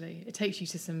 Totally. It takes you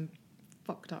to some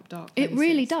fucked up dark places. It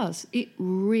really does. It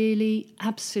really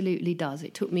absolutely does.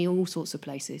 It took me all sorts of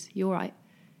places. You all right?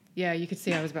 Yeah, you could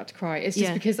see I was about to cry. It's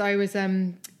just because I was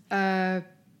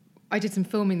I did some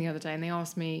filming the other day, and they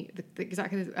asked me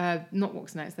not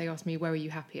Walks Notes. They asked me, where are you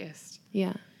happiest?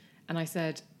 Yeah. And I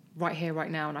said, right here, right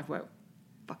now. And I've worked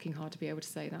fucking hard to be able to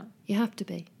say that. You have to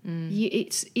be.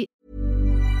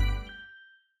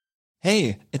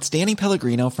 Hey, it's Danny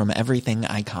Pellegrino from Everything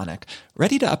Iconic.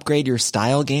 Ready to upgrade your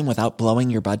style game without blowing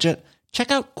your budget?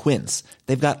 Check out Quince.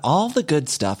 They've got all the good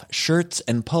stuff, shirts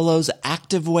and polos,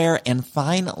 activewear, and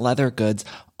fine leather goods,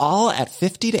 all at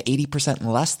 50 to 80%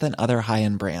 less than other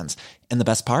high-end brands. And the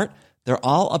best part? They're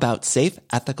all about safe,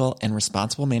 ethical, and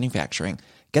responsible manufacturing.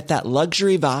 Get that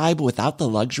luxury vibe without the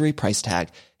luxury price tag.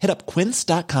 Hit up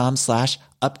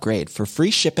quince.com/upgrade for free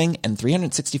shipping and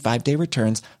 365-day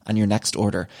returns on your next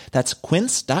order. That's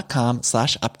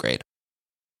quince.com/upgrade.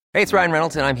 Hey, it's Ryan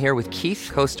Reynolds, and I'm here with Keith,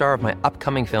 co-star of my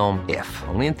upcoming film, If,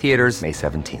 only in theaters May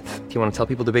 17th. Do you want to tell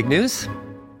people the big news?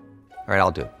 All right,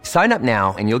 I'll do it. Sign up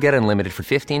now and you'll get unlimited for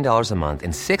 $15 a month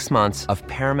and 6 months of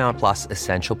Paramount Plus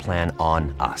Essential Plan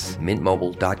on us.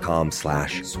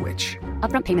 Mintmobile.com/switch.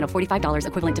 Upfront payment of $45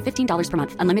 equivalent to $15 per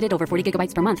month. Unlimited over 40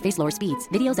 gigabytes per month. Face lower speeds.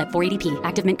 Videos at 480p.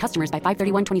 Active Mint customers by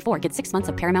 531.24 get 6 months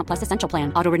of Paramount Plus Essential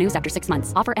Plan. Auto renews after 6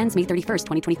 months. Offer ends May 31st,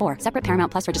 2024. Separate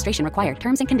Paramount Plus registration required.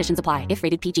 Terms and conditions apply if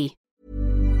rated PG.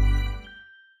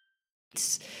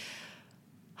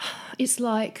 It's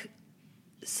like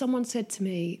someone said to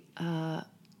me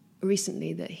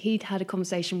recently that he'd had a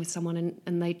conversation with someone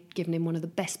and they'd given him one of the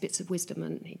best bits of wisdom,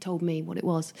 and he told me what it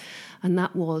was. And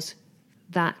that was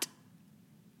that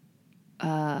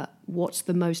what's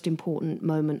the most important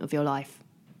moment of your life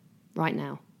right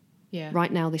now? Yeah.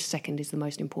 Right now, this second is the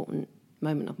most important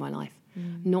moment of my life.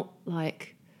 Not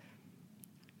like,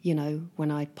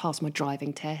 when I passed my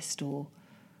driving test or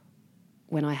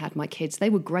when I had my kids. They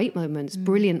were great moments,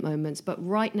 brilliant moments. But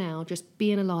right now, just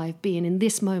being alive, being in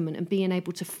this moment and being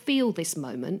able to feel this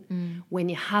moment when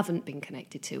you haven't been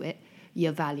connected to it,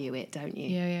 you value it, don't you?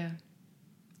 Yeah.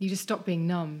 You just stop being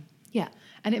numb. Yeah.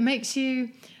 And it makes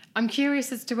you... I'm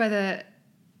curious as to whether...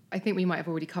 I think we might have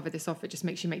already covered this off. It just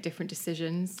makes you make different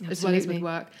decisions, Absolutely. as well as with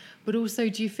work. But also,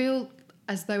 do you feel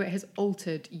as though it has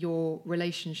altered your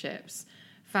relationships,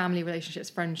 family relationships,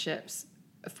 friendships,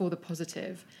 for the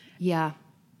positive? Yeah.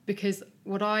 Because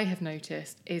what I have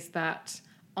noticed is that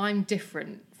I'm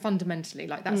different fundamentally,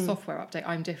 like that software update,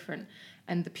 I'm different.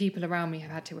 And the people around me have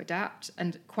had to adapt,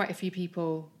 and quite a few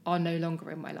people are no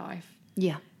longer in my life.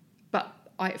 Yeah. But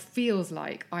it feels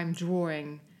like I'm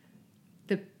drawing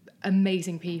the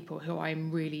amazing people who I'm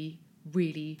really,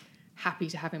 really happy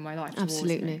to have in my life.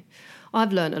 Absolutely. Me.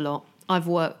 I've learned a lot. I'm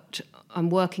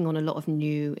working on a lot of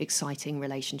new, exciting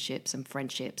relationships and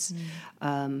friendships.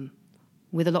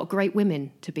 With a lot of great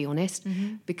women, to be honest,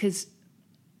 because,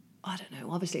 I don't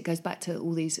know, obviously it goes back to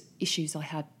all these issues I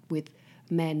had with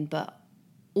men, but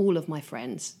all of my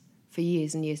friends for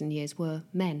years and years and years were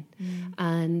men.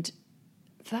 And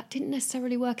that didn't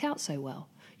necessarily work out so well.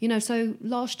 So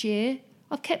last year,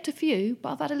 I've kept a few,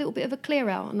 but I've had a little bit of a clear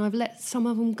out and I've let some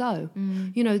of them go.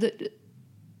 That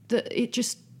it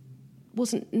just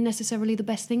wasn't necessarily the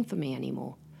best thing for me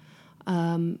anymore.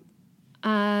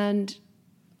 And...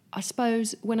 I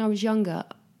suppose when I was younger,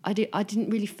 I didn't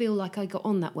really feel like I got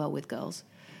on that well with girls.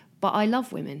 But I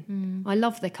love women. I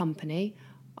love their company.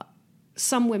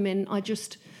 Some women, I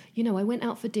went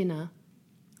out for dinner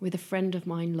with a friend of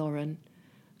mine, Lauren,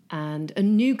 and a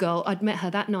new girl. I'd met her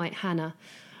that night, Hannah,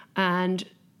 and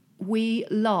we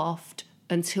laughed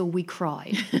until we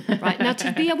cried. Right? Now,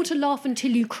 to be able to laugh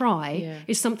until you cry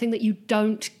is something that you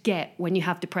don't get when you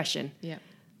have depression. Yeah.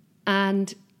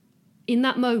 And in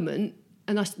that moment...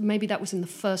 And maybe that was in the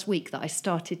first week that I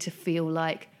started to feel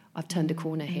like I've turned a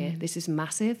corner here. This is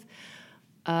massive.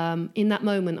 In that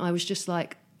moment, I was just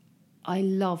like, I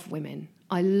love women.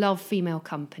 I love female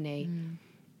company.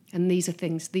 And these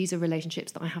are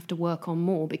relationships that I have to work on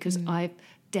more because I've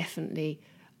definitely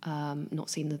not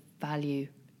seen the value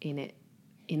in it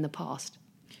in the past.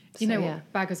 You know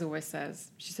what Baggers always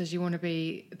says? She says, you want to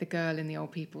be the girl in the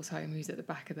old people's home who's at the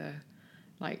back of the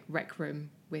rec room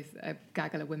with a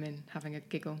gaggle of women having a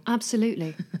giggle.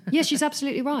 Absolutely. Yeah, she's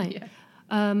absolutely right.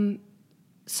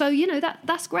 So, you know,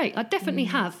 that's great. I definitely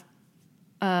have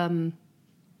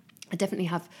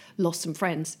lost some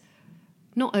friends,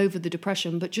 not over the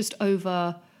depression, but just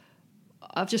over,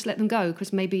 I've just let them go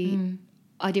because maybe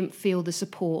I didn't feel the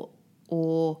support,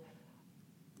 or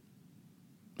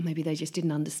maybe they just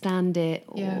didn't understand it,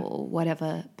 or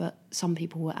whatever. But some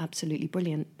people were absolutely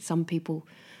brilliant. Some people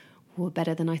were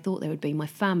better than I thought they would be. My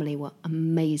family were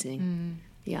amazing.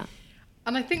 Yeah.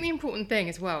 And I think the important thing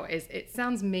as well is, it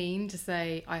sounds mean to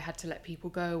say I had to let people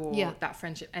go, or that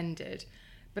friendship ended.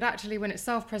 But actually, when it's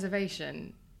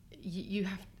self-preservation, you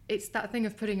have, it's that thing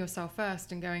of putting yourself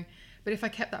first and going, but if I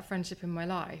kept that friendship in my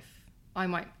life, I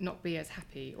might not be as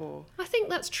happy. Or I think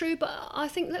that's true, but I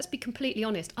think, let's be completely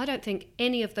honest, I don't think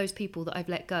any of those people that I've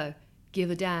let go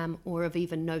give a damn or have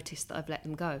even noticed that I've let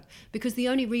them go. Because the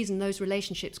only reason those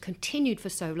relationships continued for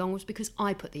so long was because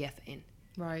I put the effort in.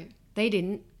 Right. They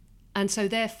didn't. And so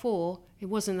therefore, it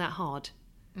wasn't that hard.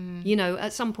 You know,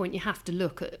 at some point you have to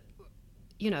look at,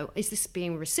 you know, is this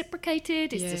being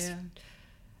reciprocated? Is this...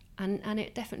 And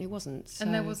it definitely wasn't. So.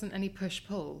 And there wasn't any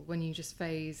push-pull when you just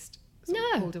phased,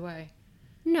 pulled away?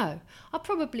 No. I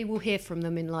probably will hear from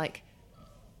them in like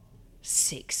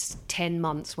 6-10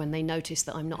 months when they notice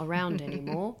that I'm not around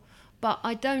anymore. But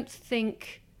I don't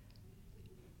think...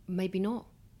 Maybe not.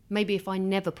 Maybe if I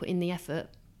never put in the effort,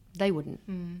 they wouldn't.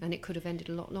 And it could have ended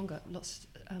a lot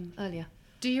earlier.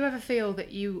 Do you ever feel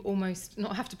that you almost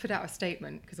not have to put out a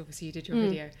statement, because obviously you did your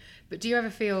video, but do you ever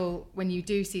feel when you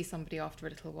do see somebody after a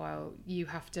little while, you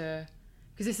have to,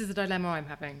 because this is a dilemma I'm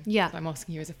having, so I'm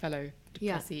asking you as a fellow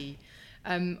depressee,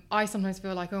 I sometimes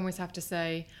feel like I almost have to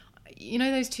say, you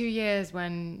know, those 2 years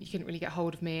when you couldn't really get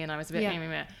hold of me and I was a bit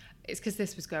meh, it's because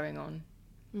this was going on.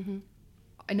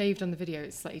 I know you've done the video,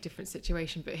 it's a slightly different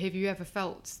situation, but have you ever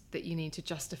felt that you need to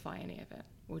justify any of it?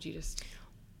 Or do you just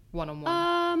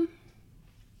one-on-one?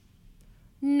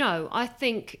 No, I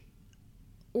think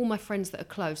all my friends that are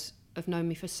close have known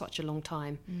me for such a long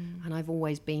time, and I've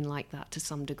always been like that to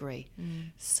some degree.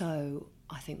 So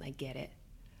I think they get it.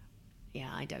 Yeah,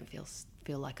 I don't feel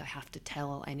like I have to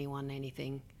tell anyone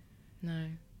anything. No.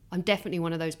 I'm definitely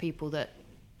one of those people that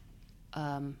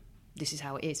this is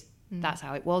how it is. That's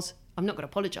how it was. I'm not going to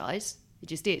apologise. It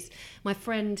just is. My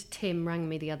friend Tim rang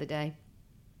me the other day,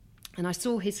 and I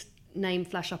saw his name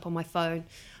flash up on my phone,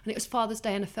 and it was Father's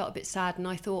Day, and I felt a bit sad, and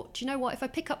I thought, do you know what, if I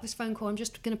pick up this phone call, I'm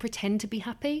just going to pretend to be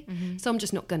happy. So I'm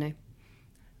just not going to.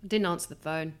 I didn't answer the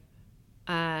phone,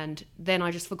 and then I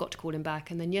just forgot to call him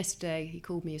back. And then yesterday he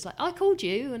called me. He's like, I called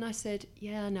you. And I said,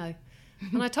 yeah, I know.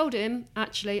 And I told him,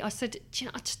 actually, I said, do you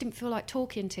know, I just didn't feel like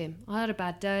talking to him. I had a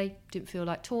bad day, didn't feel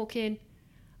like talking,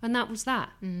 and that was that.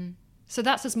 So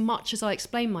that's as much as I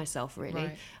explain myself, really.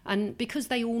 Right. And because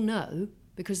they all know,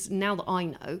 because now that I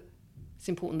know, it's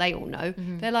important they all know,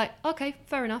 they're like, okay,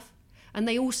 fair enough. And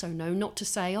they also know not to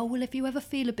say, oh, well, if you ever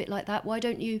feel a bit like that, why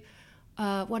don't you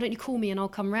call me and I'll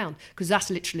come round? Because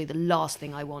that's literally the last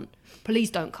thing I want.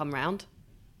 Please don't come round.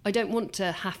 I don't want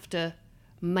to have to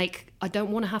make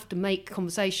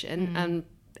conversation and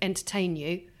entertain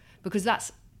you, because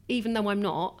that's, even though I'm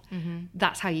not,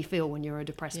 that's how you feel when you're a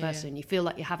depressed person. You feel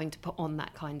like you're having to put on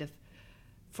that kind of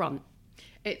front.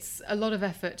 It's a lot of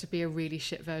effort to be a really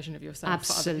shit version of yourself.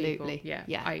 Absolutely. For other people.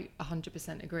 Yeah, I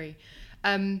 100% agree.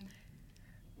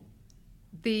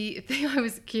 The thing I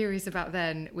was curious about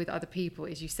then with other people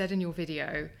is, you said in your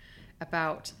video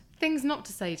about things not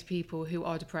to say to people who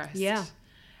are depressed. Yeah.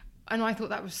 And I thought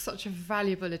that was such a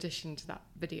valuable addition to that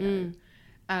video.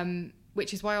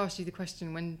 Which is why I asked you the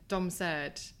question when Dom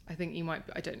said, I think you might,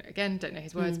 I don't know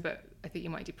his words, but I think you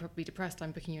might be depressed,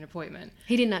 I'm booking you an appointment.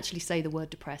 He didn't actually say the word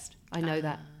depressed. I know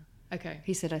that. Okay.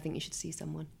 He said, I think you should see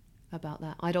someone about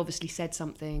that. I'd obviously said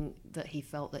something that he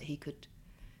felt that he could,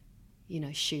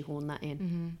 shoehorn that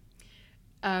in.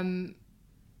 That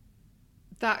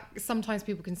sometimes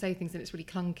people can say things and it's really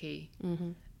clunky.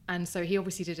 And so he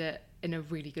obviously did it in a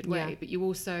really good way. But you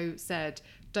also said,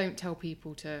 don't tell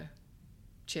people to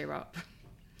cheer up.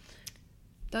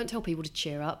 Don't tell people to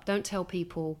cheer up. Don't tell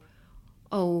people,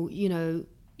 oh,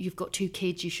 you've got 2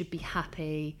 kids, you should be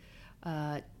happy.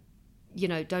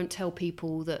 Don't tell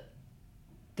people that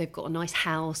they've got a nice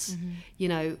house.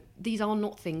 These are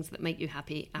not things that make you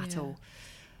happy at all.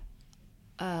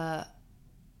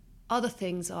 Other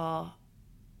things are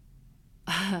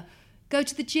go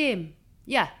to the gym.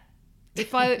 Yeah.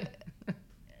 If I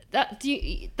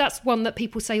that's one that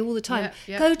people say all the time.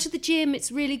 Yeah. Go to the gym,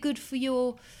 it's really good for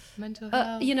your mental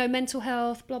health. Mental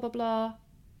health, blah blah blah.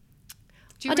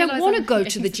 I don't want to go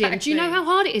to the gym. Do you know how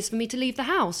hard it is for me to leave the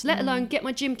house, let alone get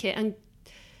my gym kit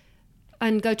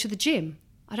and go to the gym?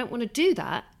 I don't want to do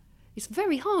that. It's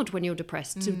very hard when you're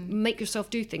depressed to make yourself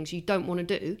do things you don't want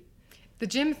to do. The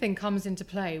gym thing comes into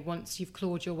play once you've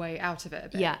clawed your way out of it a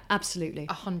bit. Yeah, absolutely.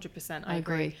 100%. I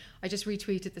agree. I just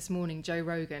retweeted this morning, Joe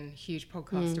Rogan, huge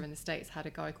podcaster in the States, had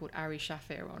a guy called Ari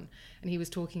Shafir on, and he was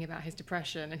talking about his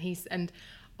depression. And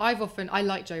I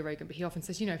like Joe Rogan, but he often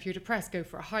says, if you're depressed, go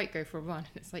for a hike, go for a run. And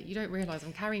it's like, you don't realise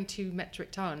I'm carrying 2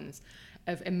 metric tons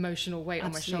of emotional weight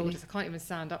on my shoulders. I can't even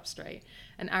stand up straight.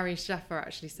 And Ari Shaffer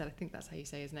actually said, I think that's how you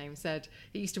say his name, said,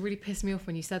 it used to really piss me off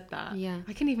when you said that. Yeah.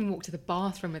 I couldn't even walk to the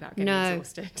bathroom without getting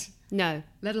exhausted. No.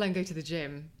 Let alone go to the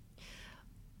gym.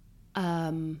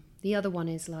 The other one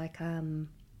is like,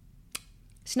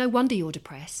 it's no wonder you're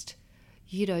depressed.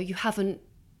 You haven't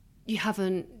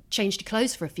changed your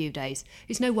clothes for a few days.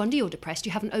 It's no wonder you're depressed.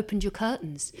 You haven't opened your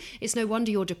curtains. It's no wonder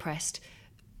you're depressed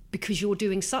because you're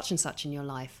doing such and such in your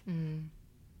life.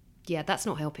 Yeah, that's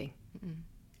not helping.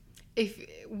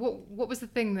 What's the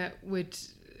thing that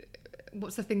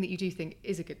you do think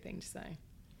is a good thing to say?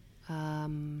 I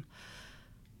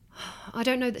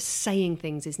don't know that saying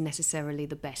things is necessarily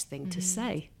the best thing to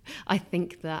say. I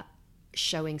think that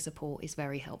showing support is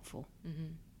very helpful.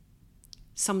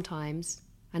 Sometimes,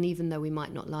 and even though we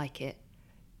might not like it,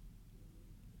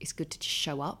 it's good to just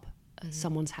show up at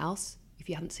someone's house if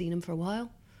you haven't seen them for a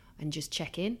while and just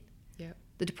check in. Yep.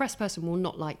 The depressed person will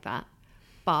not like that,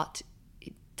 but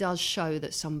it does show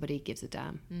that somebody gives a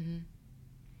damn.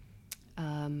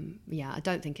 I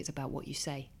don't think it's about what you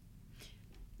say.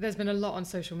 There's been a lot on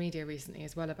social media recently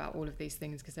as well about all of these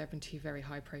things, because there have been 2 very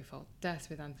high-profile deaths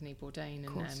with Anthony Bourdain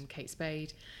and Kate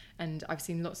Spade, and I've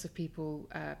seen lots of people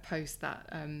post that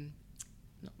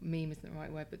not meme isn't the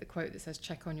right word, but the quote that says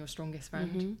 "check on your strongest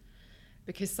friend,"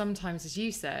 because sometimes, as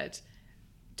you said,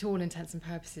 to all intents and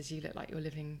purposes, you look like you're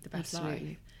living the best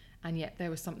life, and yet there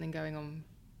was something going on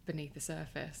beneath the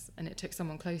surface, and it took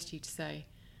someone close to you to say.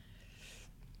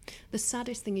 The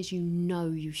saddest thing is,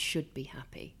 you should be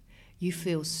happy. You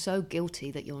feel so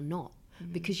guilty that you're not,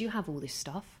 because you have all this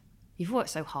stuff. You've worked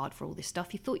so hard for all this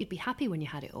stuff. You thought you'd be happy when you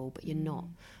had it all, but you're not.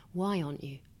 Why aren't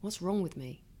you? What's wrong with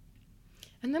me?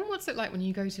 And then what's it like when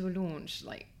you go to a launch?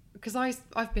 Like, because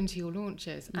I've been to your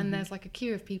launches, and there's like a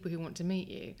queue of people who want to meet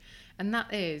you, and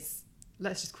that is,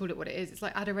 let's just call it what it is. It's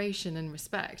like adoration and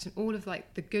respect and all of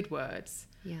like the good words.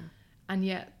 Yeah. And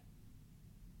yet,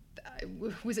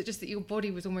 was it just that your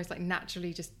body was almost like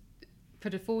naturally just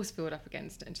put a force field up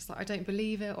against it and just like, I don't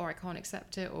believe it, or I can't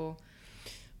accept it, or...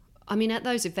 I mean, at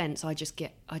those events, I just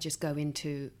go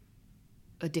into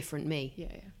a different me.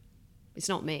 Yeah. It's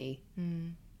not me.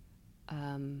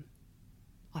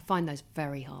 I find those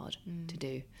very hard to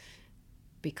do,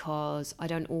 because I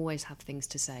don't always have things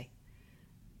to say.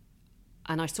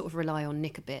 And I sort of rely on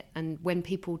Nick a bit. And when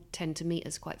people tend to meet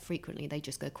us quite frequently, they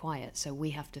just go quiet. So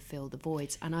we have to fill the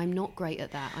voids. And I'm not great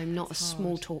at that. I'm not a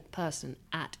small talk person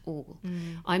at all.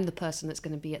 I'm the person that's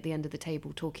going to be at the end of the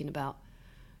table talking about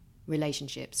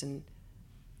relationships and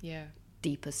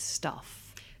deeper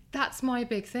stuff. That's my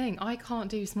big thing. I can't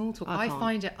do small talk. I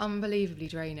find it unbelievably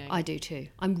draining. I do too.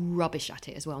 I'm rubbish at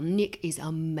it as well. Nick is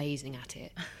amazing at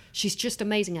it. She's just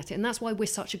amazing at it. And that's why we're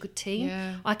such a good team.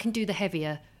 Yeah. I can do the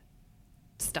heavier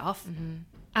stuff,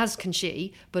 as can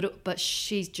she, but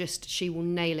she will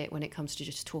nail it when it comes to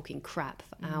just talking crap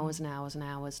for hours and hours and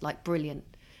hours. Like, brilliant.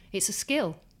 It's a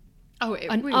skill. Oh, it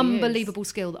an really unbelievable is.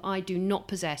 skill that I do not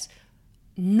possess,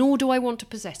 nor do I want to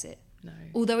possess it. No.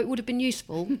 Although it would have been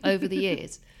useful over the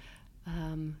years.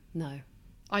 No.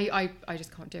 I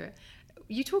just can't do it.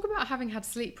 You talk about having had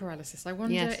sleep paralysis. I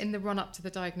wonder, in the run-up to the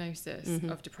diagnosis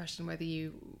of depression, whether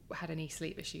you had any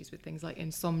sleep issues with things like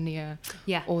insomnia.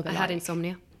 Yeah, or I had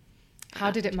insomnia.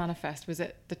 How did it manifest? Was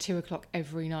it the 2 o'clock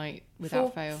every night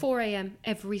without fail? 4 a.m.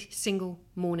 every single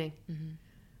morning.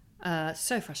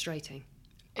 So frustrating.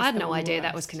 I had no idea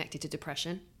that was connected to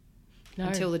depression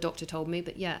until the doctor told me.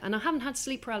 But yeah, and I haven't had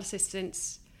sleep paralysis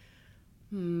since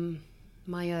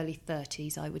my early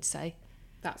 30s, I would say.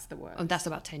 That's the worst. Oh, that's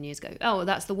about 10 years ago. Oh,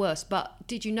 that's the worst. But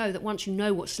did you know that once you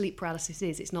know what sleep paralysis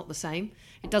is, it's not the same?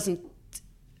 It doesn't...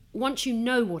 Once you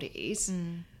know what it is,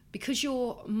 because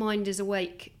your mind is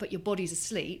awake but your body's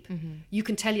asleep, you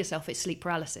can tell yourself it's sleep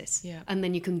paralysis. Yeah. And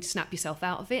then you can snap yourself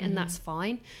out of it, and that's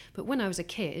fine. But when I was a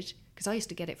kid, because I used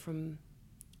to get it from...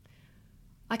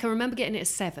 I can remember getting it at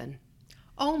 7.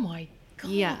 Oh my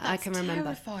God, yeah, that's I can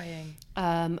remember. Terrifying.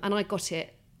 And I got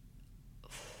it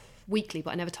weekly,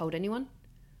 but I never told anyone.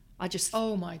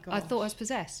 Oh my God. I thought I was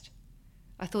possessed.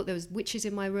 I thought there was witches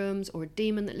in my rooms or a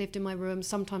demon that lived in my room.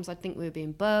 Sometimes I'd think we were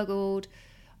being burgled.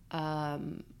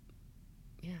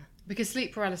 Because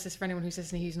sleep paralysis, for anyone who's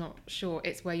listening who's not sure,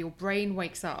 it's where your brain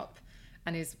wakes up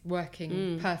and is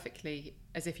working perfectly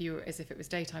as if it was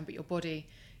daytime, but your body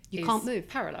You can't move.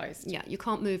 Paralysed. Yeah, you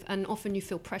can't move, and often you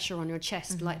feel pressure on your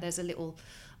chest, like there's a little,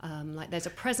 like there's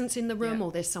a presence in the room,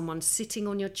 or there's someone sitting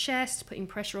on your chest, putting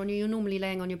pressure on you. You're normally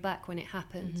laying on your back when it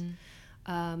happens.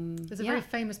 There's a very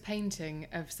famous painting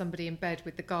of somebody in bed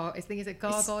with the is it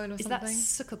gargoyle or is something? Is that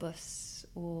succubus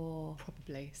or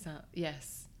probably?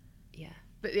 Yes. Yeah.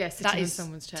 But yeah, sitting on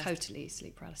someone's chest. Totally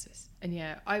sleep paralysis. And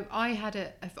yeah, I've had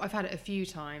it a few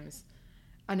times,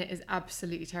 and it is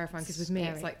absolutely terrifying because with me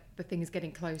it's like the thing is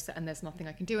getting closer and there's nothing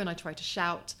I can do, and I try to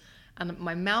shout and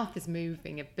my mouth is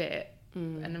moving a bit,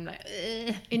 and I'm like,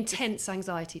 ugh. Intense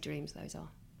anxiety dreams those are.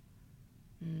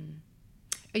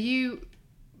 Are you?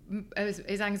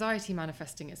 Is anxiety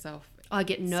manifesting itself? I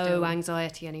get no still?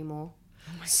 Anxiety anymore.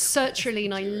 Oh my God,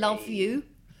 Sertraline, I love you.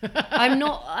 I'm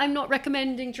not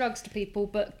recommending drugs to people,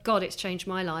 but God, it's changed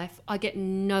my life. I get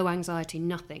no anxiety,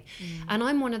 nothing. And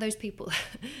I'm one of those people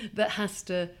that has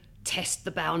to test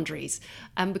the boundaries.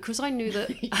 And because I knew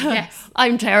that Yes.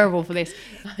 I'm terrible for this.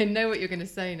 I know what you're going to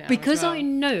say now. Because as well. I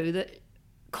know that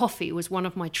coffee was one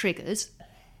of my triggers,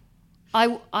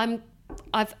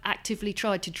 I've actively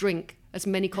tried to drink as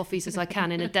many coffees as I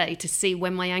can in a day to see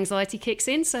when my anxiety kicks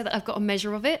in, so that I've got a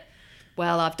measure of it.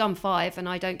 Well, I've done 5 and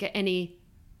I don't get any.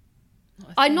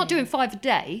 I'm not doing 5 a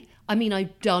day. I mean,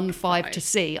 I've done 5 to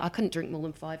see. I couldn't drink more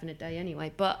than 5 in a day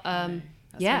anyway. But That's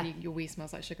yeah, when your wee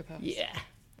smells like sugar puffs. yeah,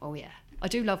 oh yeah. I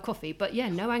do love coffee, but yeah,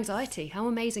 no anxiety. How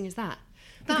amazing is that?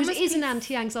 That Because it must is be an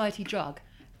anti-anxiety drug.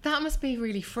 That must be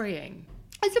really freeing.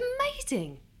 It's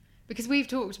amazing. Because we've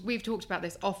talked about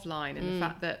this offline, and the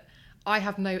fact that I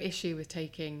have no issue with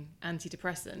taking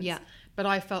antidepressants. Yeah. But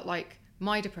I felt like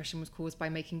my depression was caused by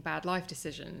making bad life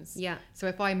decisions. Yeah. So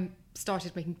if I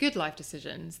started making good life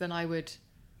decisions, then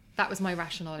that was my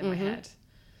rationale in my head.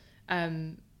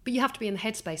 But you have to be in the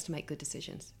headspace to make good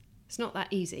decisions. It's not that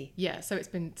easy. Yeah, so it's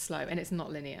been slow and it's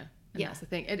not linear. And Yeah. that's the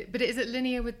thing. But is it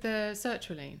linear with the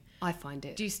sertraline? I find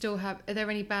it. Do you still are there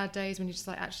any bad days when you're just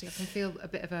like, actually, I can feel a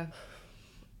bit of a...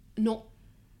 Not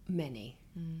many.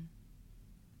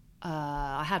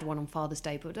 I had one on Father's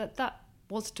Day, but that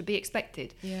was to be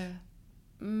expected. Yeah.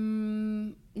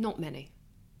 Not many.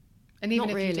 And even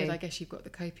Not if you did, really. I guess you've got the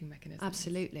coping mechanism.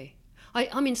 Absolutely.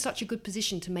 I'm in such a good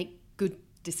position to make good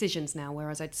decisions now,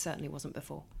 whereas I certainly wasn't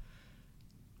before.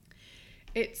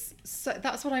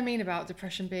 That's what I mean about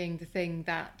depression being the thing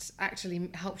that actually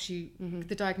helps you,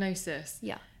 the diagnosis,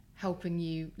 Yeah. helping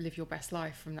you live your best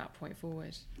life from that point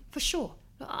forward. For sure.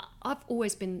 I've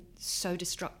always been so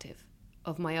destructive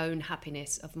of my own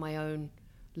happiness, of my own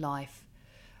life.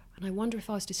 And I wonder if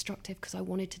I was destructive because I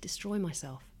wanted to destroy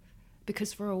myself.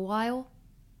 Because for a while,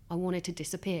 I wanted to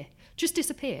disappear. Just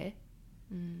disappear.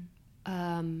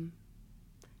 And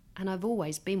I've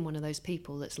always been one of those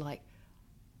people that's like,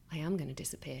 I am going to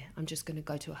disappear. I'm just going to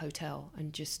go to a hotel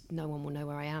and just no one will know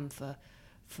where I am for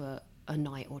a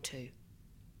night or two.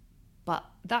 But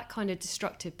that kind of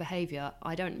destructive behaviour,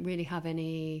 I don't really have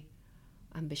any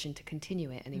ambition to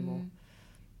continue it anymore.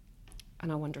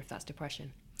 And I wonder if that's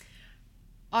depression.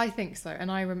 I think so,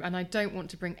 and I don't want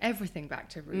to bring everything back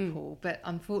to RuPaul, but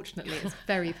unfortunately it's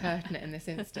very pertinent in this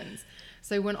instance.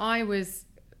 So when I was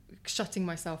shutting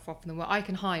myself off from the world, I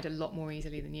can hide a lot more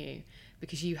easily than you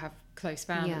because you have close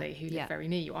family who live very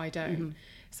near you. I don't.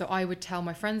 So I would tell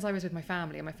my friends I was with my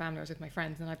family, and my family I was with my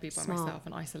friends, and I'd be by myself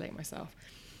and isolate myself.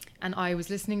 And I was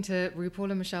listening to RuPaul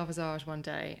and Michelle Visage one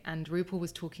day, and RuPaul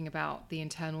was talking about the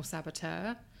internal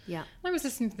saboteur. Yeah. I was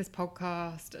listening to this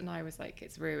podcast and I was like,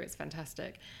 it's Ru, it's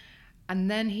fantastic. And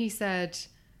then he said,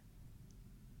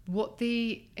 what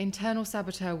the internal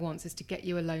saboteur wants is to get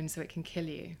you alone so it can kill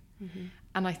you.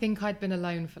 And I think I'd been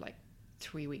alone for like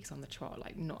 3 weeks on the trot,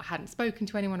 like hadn't spoken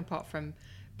to anyone apart from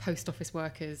post office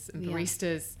workers and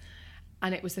baristas.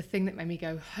 And it was the thing that made me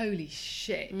go, holy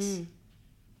shit,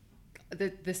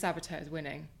 the saboteur is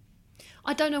winning.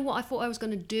 I don't know what I thought I was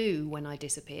going to do when I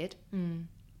disappeared,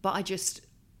 but I just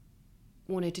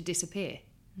wanted to disappear.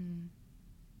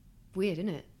 Weird, isn't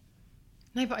it?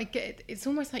 No, but I get it. It's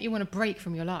almost like you want to break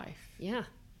from your life. Yeah.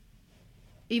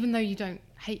 Even though you don't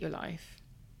hate your life.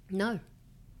 No,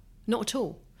 not at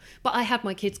all. But I had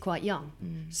my kids quite young.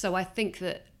 So I think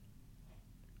that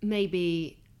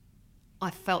maybe I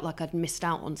felt like I'd missed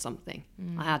out on something.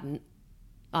 I hadn't.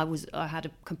 I had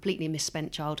a completely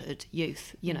misspent childhood,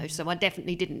 youth, so I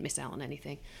definitely didn't miss out on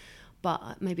anything.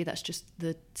 But maybe that's just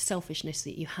the selfishness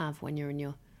that you have when you're in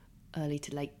your early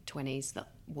to late 20s that,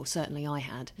 well, certainly I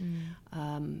had,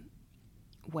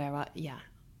 where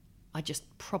I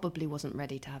just probably wasn't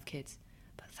ready to have kids.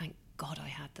 But thank God I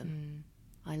had them.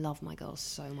 I love my girls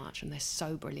so much and they're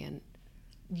so brilliant.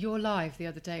 Your live the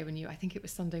other day when I think it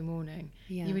was Sunday morning,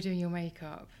 you were doing your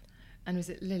makeup And was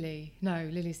it Lily? No,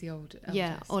 Lily's the old eldest.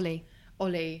 Yeah, Ollie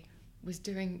was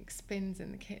doing spins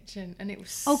in the kitchen, and it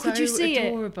was could you see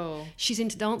adorable. She's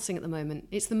into dancing at the moment.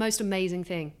 It's the most amazing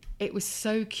thing. It was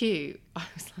so cute. I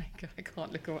was like, I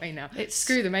can't look away now.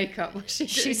 Screw the makeup.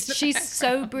 She's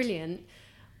so brilliant.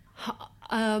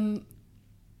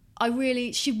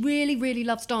 She really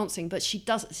loves dancing, but she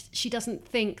doesn't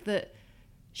think that,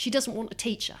 she doesn't want a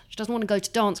teacher. She doesn't want to go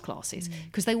to dance classes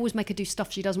because they always make her do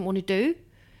stuff she doesn't want to do.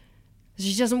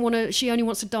 She only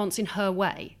wants to dance in her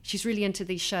way. She's really into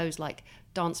these shows like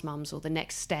Dance Mums or The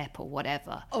Next Step or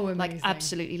whatever. Oh, amazing. Like,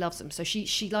 absolutely loves them. So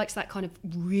she likes that kind of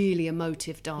really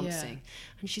emotive dancing.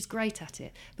 Yeah. And she's great at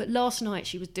it. But last night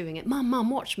she was doing it. Mum,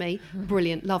 watch me.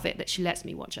 Brilliant. Love it that she lets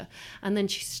me watch her. And then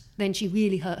she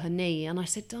really hurt her knee. And I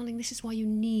said, darling, this is why you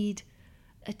need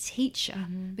a teacher,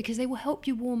 because they will help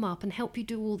you warm up and help you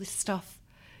do all this stuff,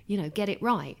 get it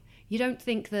right. You don't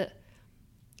think that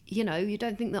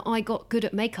I got good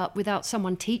at makeup without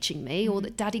someone teaching me, or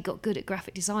that Daddy got good at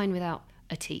graphic design without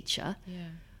a teacher. Yeah.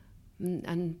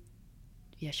 And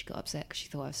she got upset because she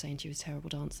thought I was saying she was a terrible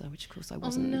dancer, which of course I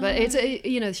wasn't. Oh, no. But it's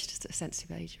she's just a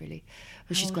sensitive age, really.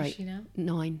 But she's great. How old is she now?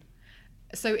 9.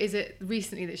 So is it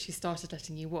recently that she started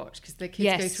letting you watch? Because the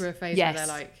kids go through a phase where they're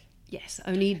like... Yes,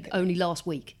 only last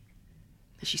week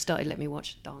she started letting me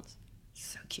watch dance.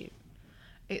 So cute.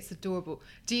 It's adorable.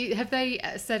 Have they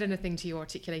said anything to you,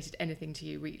 articulated anything to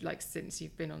you, like since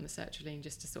you've been on the sertraline,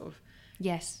 just to sort of...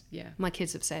 Yes. Yeah. My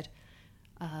kids have said,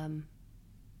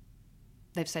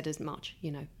 they've said as much,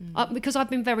 because I've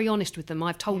been very honest with them.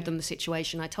 I've told them the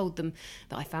situation. I told them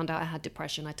that I found out I had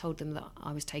depression. I told them that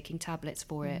I was taking tablets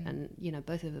for it. And,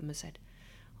 both of them have said,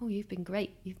 oh, you've been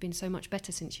great. You've been so much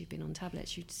better since you've been on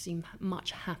tablets. You seem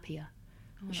much happier,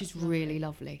 which is really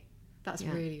lovely. That's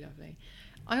really lovely.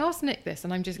 I asked Nick this,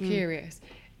 and I'm just curious.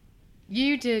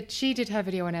 She did her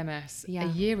video on MS a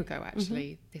year ago,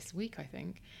 actually, this week, I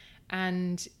think.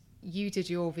 And you did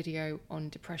your video on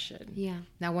depression. Yeah.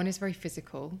 Now, one is very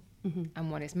physical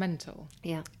and one is mental.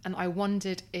 Yeah. And I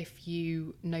wondered if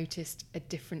you noticed a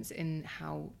difference in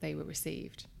how they were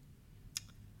received.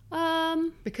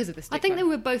 Because of the stigma. I think they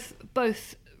were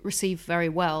both received very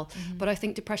well, but I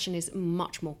think depression is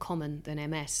much more common than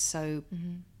MS. So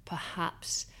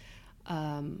perhaps...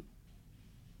 I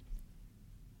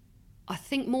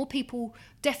think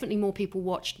definitely more people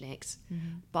watched Nick's,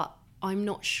 but I'm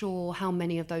not sure how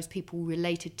many of those people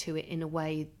related to it in a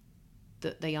way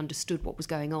that they understood what was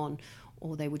going on,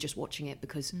 or they were just watching it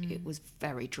because it was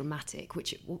very dramatic,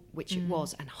 which it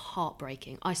was, and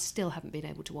heartbreaking. I still haven't been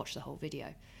able to watch the whole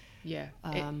video. Yeah.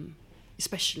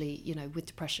 Especially, with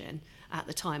depression. At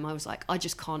the time, I was like, I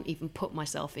just can't even put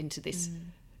myself into this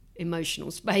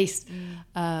emotional space.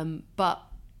 But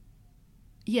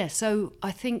yeah, so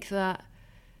I think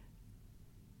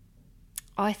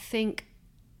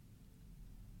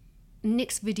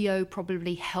Nick's video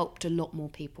probably helped a lot more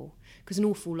people, because an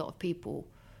awful lot of people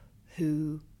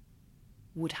who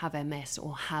would have MS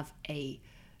or have a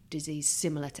disease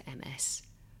similar to MS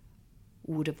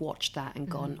would have watched that and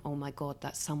gone, oh my God,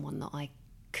 that's someone that I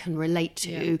can relate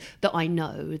to, that I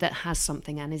know, that has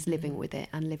something and is living with it,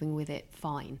 and living with it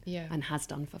fine, and has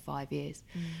done for 5 years.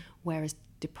 Whereas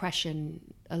depression,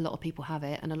 a lot of people have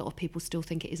it, and a lot of people still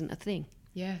think it isn't a thing.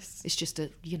 Yes. It's just pop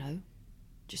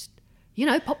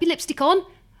your lipstick on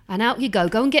and out you go.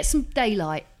 Go and get some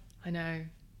daylight. I know.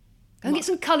 Go and get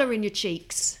some colour in your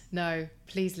cheeks. No,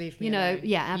 please leave me alone.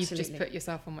 Yeah, absolutely. You've just put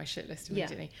yourself on my shit list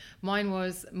immediately. Mine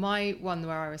was my one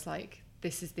where I was like,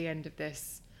 this is the end of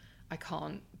this. I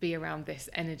can't be around this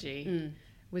energy.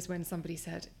 Was when somebody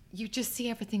said, you just see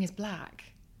everything as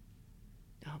black.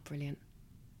 Oh, brilliant.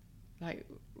 Like,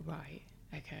 right,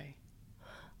 okay,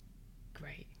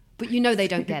 great. But they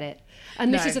don't get it.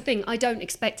 And this is the thing, I don't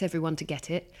expect everyone to get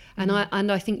it. And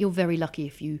I think you're very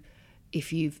lucky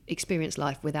if you've experienced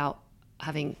life without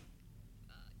having,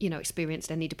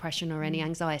 experienced any depression or any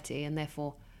anxiety, and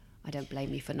therefore I don't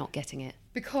blame you for not getting it.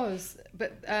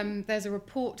 But there's a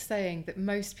report saying that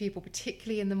most people,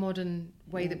 particularly in the modern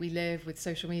way that we live with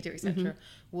social media, etc.,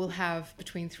 will have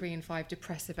between 3 and 5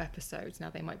 depressive episodes. Now,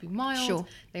 they might be mild,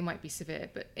 they might be severe,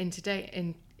 but in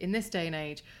this day and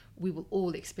age, we will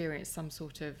all experience some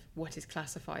sort of what is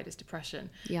classified as depression.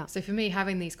 Yeah. So for me,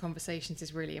 having these conversations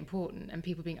is really important, and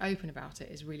people being open about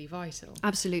it is really vital.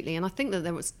 Absolutely. And I think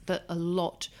that a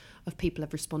lot of people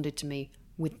have responded to me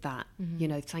with that,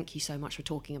 thank you so much for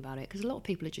talking about it, because a lot of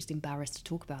people are just embarrassed to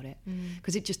talk about it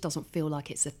because it just doesn't feel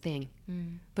like it's a thing,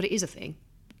 but it is a thing,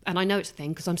 and I know it's a thing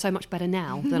because I'm so much better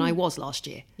now than I was last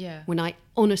year. When I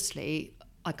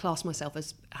class myself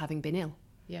as having been ill,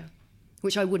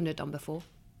 which I wouldn't have done before.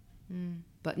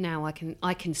 But now I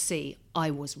can see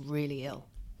I was really ill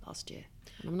last year,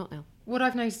 and I'm not now. What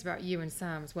I've noticed about you and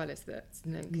Sam as well is that,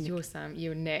 because you're Sam,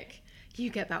 you and Nick, you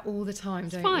get that all the time,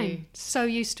 don't Fine. you? So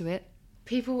used to it.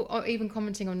 People are even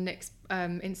commenting on Nick's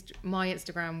my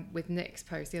Instagram with Nick's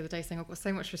post the other day saying, I've got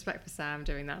so much respect for Sam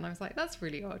doing that. And I was like, that's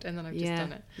really odd. And then I've just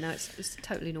done it. No, it's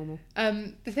totally normal.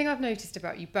 The thing I've noticed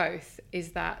about you both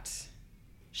is that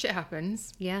shit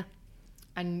happens. Yeah.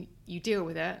 And you deal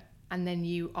with it. And then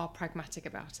you are pragmatic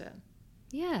about it.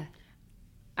 Yeah.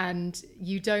 And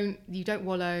you don't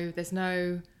wallow. There's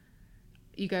no,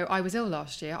 you go, I was ill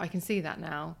last year. I can see that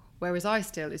now. Whereas I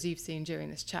still, as you've seen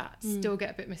during this chat, still get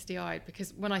a bit misty-eyed,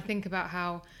 because when I think about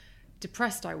how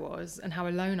depressed I was and how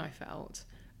alone I felt,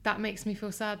 that makes me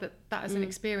feel sad that is an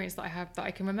experience that I have that I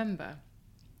can remember.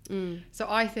 So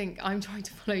I think I'm trying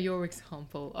to follow your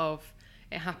example of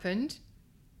it happened,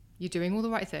 you're doing all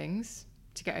the right things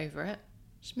to get over it,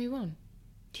 just move on.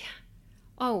 Yeah.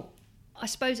 Oh, I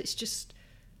suppose it's just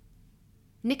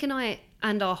Nick and I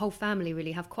and our whole family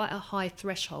really have quite a high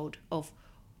threshold of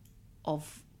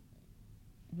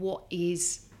what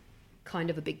is kind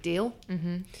of a big deal.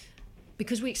 Mm-hmm.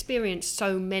 Because we experienced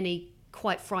so many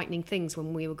quite frightening things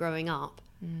when we were growing up.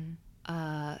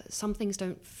 Some things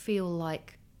don't feel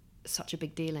like such a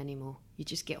big deal anymore. You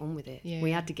just get on with it. Yeah.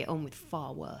 We had to get on with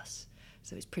far worse.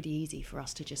 So it's pretty easy for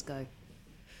us to just go,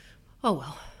 oh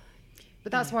well.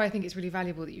 But that's why I think it's really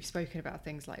valuable that you've spoken about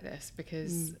things like this,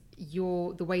 because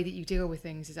the way that you deal with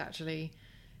things is actually,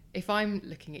 if I'm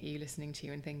looking at you, listening to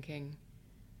you and thinking,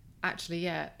 actually,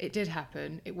 yeah, it did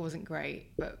happen, it wasn't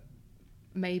great, but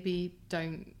maybe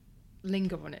don't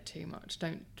linger on it too much,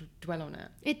 don't dwell on it.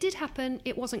 It did happen,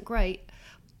 it wasn't great,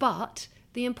 but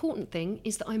the important thing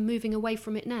is that I'm moving away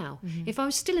from it now. If I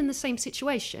was still in the same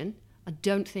situation, I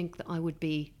don't think that I would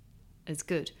be as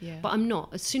good. Yeah. But I'm not.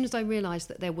 As soon as I realised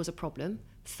that there was a problem,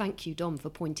 thank you, Dom,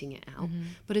 for pointing it out.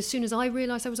 But as soon as I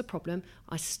realised there was a problem,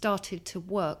 I started to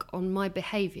work on my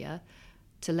behaviour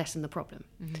to lessen the problem.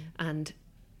 And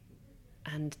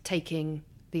taking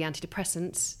the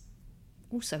antidepressants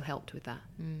also helped with that.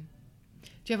 Do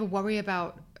you ever worry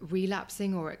about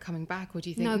relapsing or it coming back, or do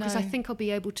you think no? Because I think I'll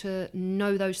be able to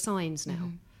know those signs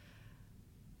now.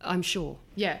 I'm sure.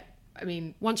 Yeah, I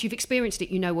mean, once you've experienced it,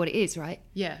 you know what it is, right?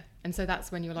 Yeah, and so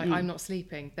that's when you're like, I'm not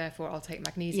sleeping, therefore I'll take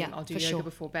magnesium, I'll do yoga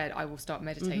before bed, I will start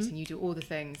meditating. You do all the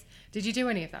things. Did you do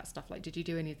any of that stuff? Like, did you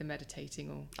do any of the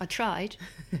meditating? Or I tried,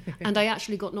 and I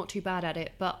actually got not too bad at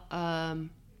it, but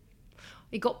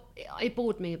it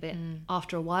bored me a bit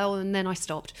after a while, and then I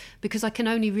stopped, because I can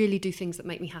only really do things that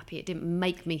make me happy. It didn't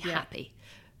make me happy.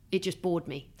 It just bored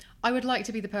me. I would like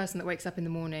to be the person that wakes up in the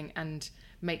morning and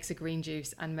makes a green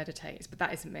juice and meditates, but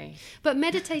that isn't me. But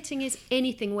meditating is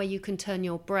anything where you can turn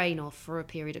your brain off for a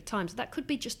period of time. So that could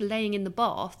be just laying in the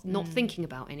bath, not thinking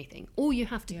about anything. All you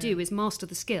have to do is master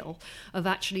the skill of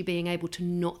actually being able to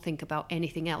not think about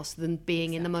anything else than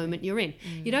being in the moment you're in.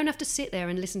 You don't have to sit there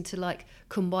and listen to like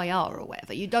Kumbaya or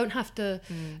whatever. You don't have to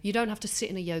sit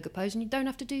in a yoga pose, and you don't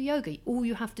have to do yoga. All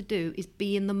you have to do is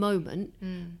be in the moment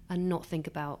and not think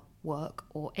about work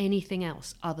or anything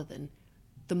else other than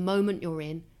the moment you're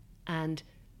in and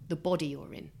the body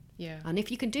you're in. Yeah. And if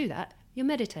you can do that, you're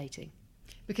meditating.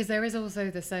 Because there is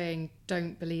also the saying,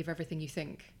 don't believe everything you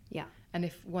think. Yeah. And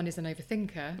if one is an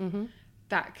overthinker,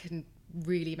 that can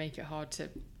really make it hard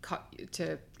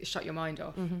to shut your mind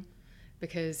off.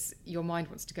 Because your mind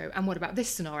wants to go, and what about this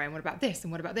scenario, and what about this,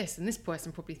 and what about this, and this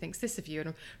person probably thinks this of you.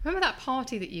 And remember that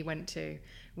party that you went to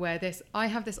where I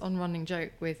have this on-running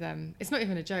joke with, it's not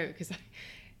even a joke, because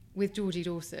with Georgie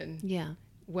Dawson. Yeah.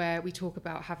 Where we talk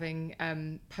about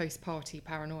having post-party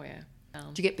paranoia. Do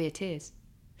you get beer tears?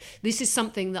 This is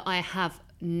something that I have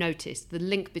noticed. The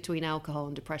link between alcohol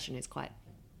and depression is quite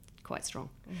strong.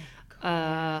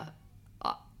 Oh,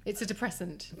 God. It's a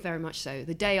depressant. Very much so.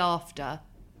 The day after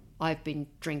I've been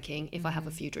drinking, if I have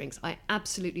a few drinks, I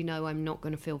absolutely know I'm not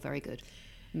going to feel very good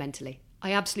mentally.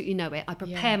 I absolutely know it. I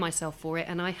prepare myself for it,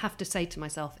 and I have to say to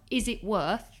myself, is it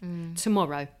worth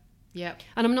tomorrow? Yeah.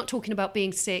 And I'm not talking about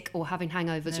being sick or having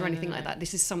hangovers or anything like that.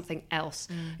 This is something else.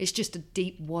 It's just a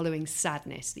deep wallowing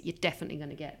sadness that you're definitely going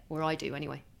to get, or I do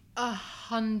anyway.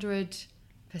 100%.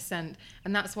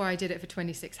 And that's why I did it for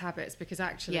 26 Habits, because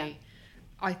actually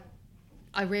I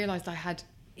realised I had,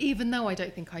 even though I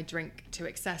don't think I drink to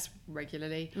excess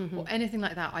regularly or anything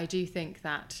like that, I do think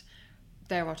that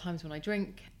there are times when I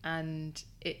drink and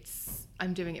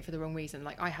I'm doing it for the wrong reason.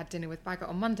 Like, I had dinner with Bagot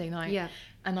on Monday night,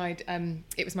 and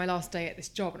it was my last day at this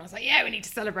job, and I was like, we need to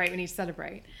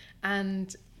celebrate.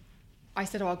 And I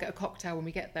said, I'll get a cocktail when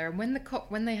we get there. And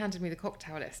when they handed me the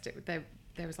cocktail list,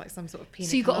 there was like some sort of pina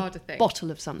colada thing. So you got a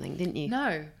bottle of something, didn't you?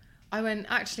 No, I went,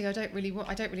 actually, I don't really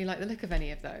like the look of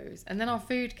any of those. And then our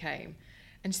food came,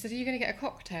 and she said, are you going to get a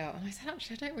cocktail? And I said,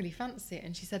 actually, I don't really fancy it.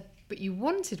 And she said, but you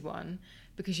wanted one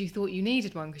because you thought you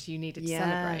needed one because you needed to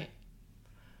celebrate.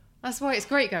 That's why it's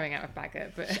great going out with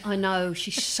Baggett. But I know,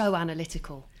 she's so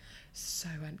analytical.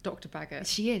 Dr. Baggett.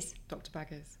 She is. Dr.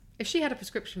 Baggers. If she had a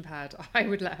prescription pad, I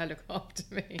would let her look after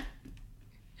me.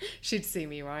 She'd see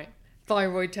me, right?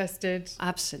 Thyroid tested.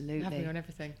 Absolutely. Have me on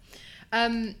everything.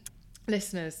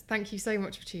 Listeners, thank you so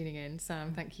much for tuning in.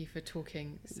 Sam, thank you for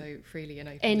talking so freely and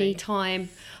openly. Anytime.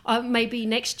 Maybe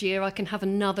next year I can have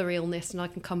another illness and I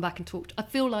can come back and talk. I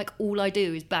feel like all I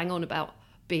do is bang on about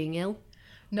being ill.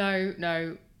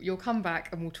 No. You'll come back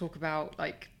and we'll talk about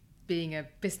like being a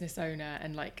business owner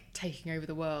and like taking over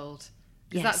the world.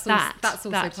 Yes, that's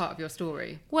also part of your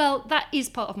story. Well, that is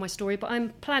part of my story, but I'm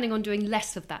planning on doing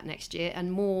less of that next year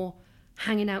and more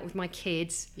hanging out with my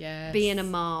kids, being a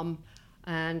mum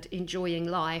and enjoying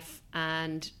life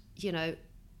and, you know,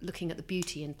 looking at the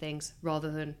beauty in things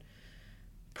rather than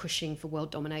pushing for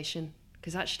world domination.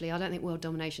 Because actually, I don't think world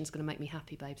domination is going to make me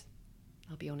happy, babes.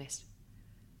 I'll be honest.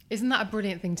 Isn't that a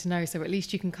brilliant thing to know? So at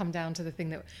least you can come down to the thing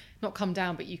that, not come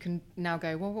down, but you can now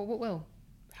go, well, what will?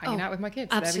 Hanging out with my kids.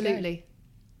 Absolutely.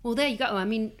 Well, there you go. I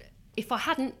mean, if I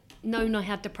hadn't known I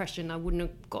had depression, I wouldn't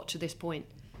have got to this point.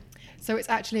 So it's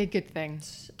actually a good thing.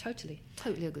 It's totally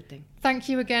a good thing. Thank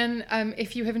you again.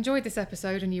 If you have enjoyed this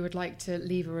episode and you would like to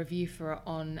leave a review for it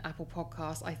on Apple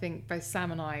Podcasts, I think both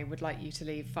Sam and I would like you to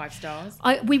leave 5 stars.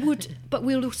 We would, but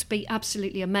we'll also be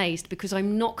absolutely amazed because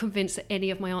I'm not convinced that any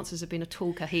of my answers have been at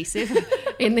all cohesive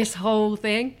in this whole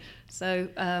thing. So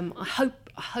I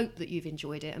hope that you've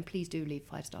enjoyed it, and please do leave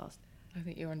 5 stars. I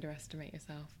think you underestimate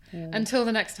yourself. Yeah. Until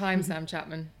the next time, Sam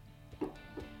Chapman.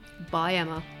 Bye,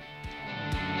 Emma.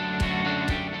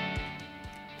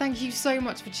 Thank you so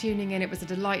much for tuning in. It was a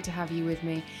delight to have you with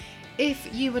me.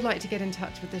 If you would like to get in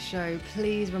touch with the show,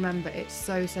 please remember it's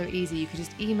so easy. You could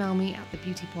just email me at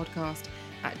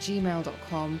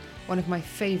thebeautypodcast@gmail.com. One of my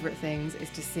favourite things is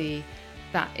to see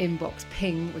that inbox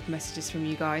ping with messages from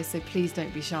you guys, so please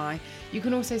don't be shy. You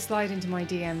can also slide into my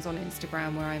DMs on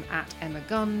Instagram where I'm at Emma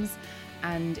Guns.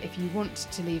 And if you want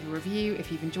to leave a review,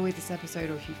 if you've enjoyed this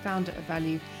episode or if you found it of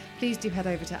value, please do head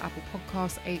over to Apple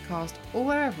Podcasts, Acast, or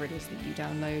wherever it is that you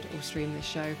download or stream this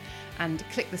show and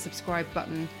click the subscribe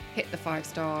button, hit the 5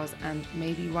 stars, and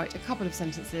maybe write a couple of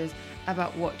sentences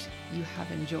about what you have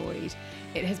enjoyed.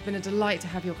 It has been a delight to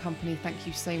have your company. Thank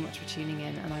you so much for tuning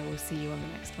in, and I will see you on the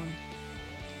next one.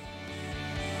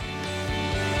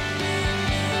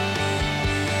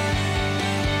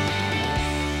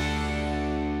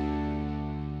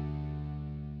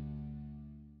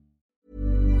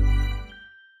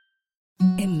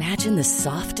 Imagine the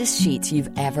softest sheets you've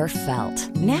ever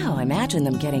felt. Now imagine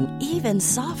them getting even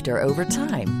softer over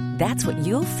time. That's what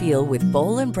you'll feel with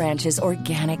Boll & Branch's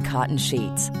organic cotton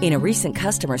sheets. In a recent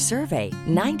customer survey,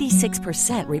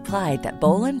 96% replied that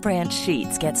Boll & Branch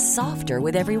sheets get softer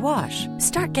with every wash.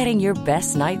 Start getting your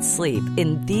best night's sleep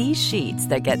in these sheets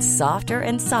that get softer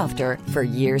and softer for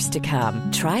years to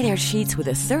come. Try their sheets with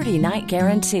a 30-night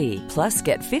guarantee. Plus,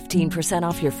 get 15%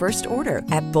 off your first order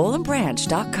at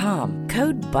bollandbranch.com.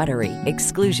 Code BUTTERY.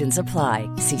 Exclusions apply.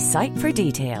 See site for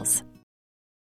details.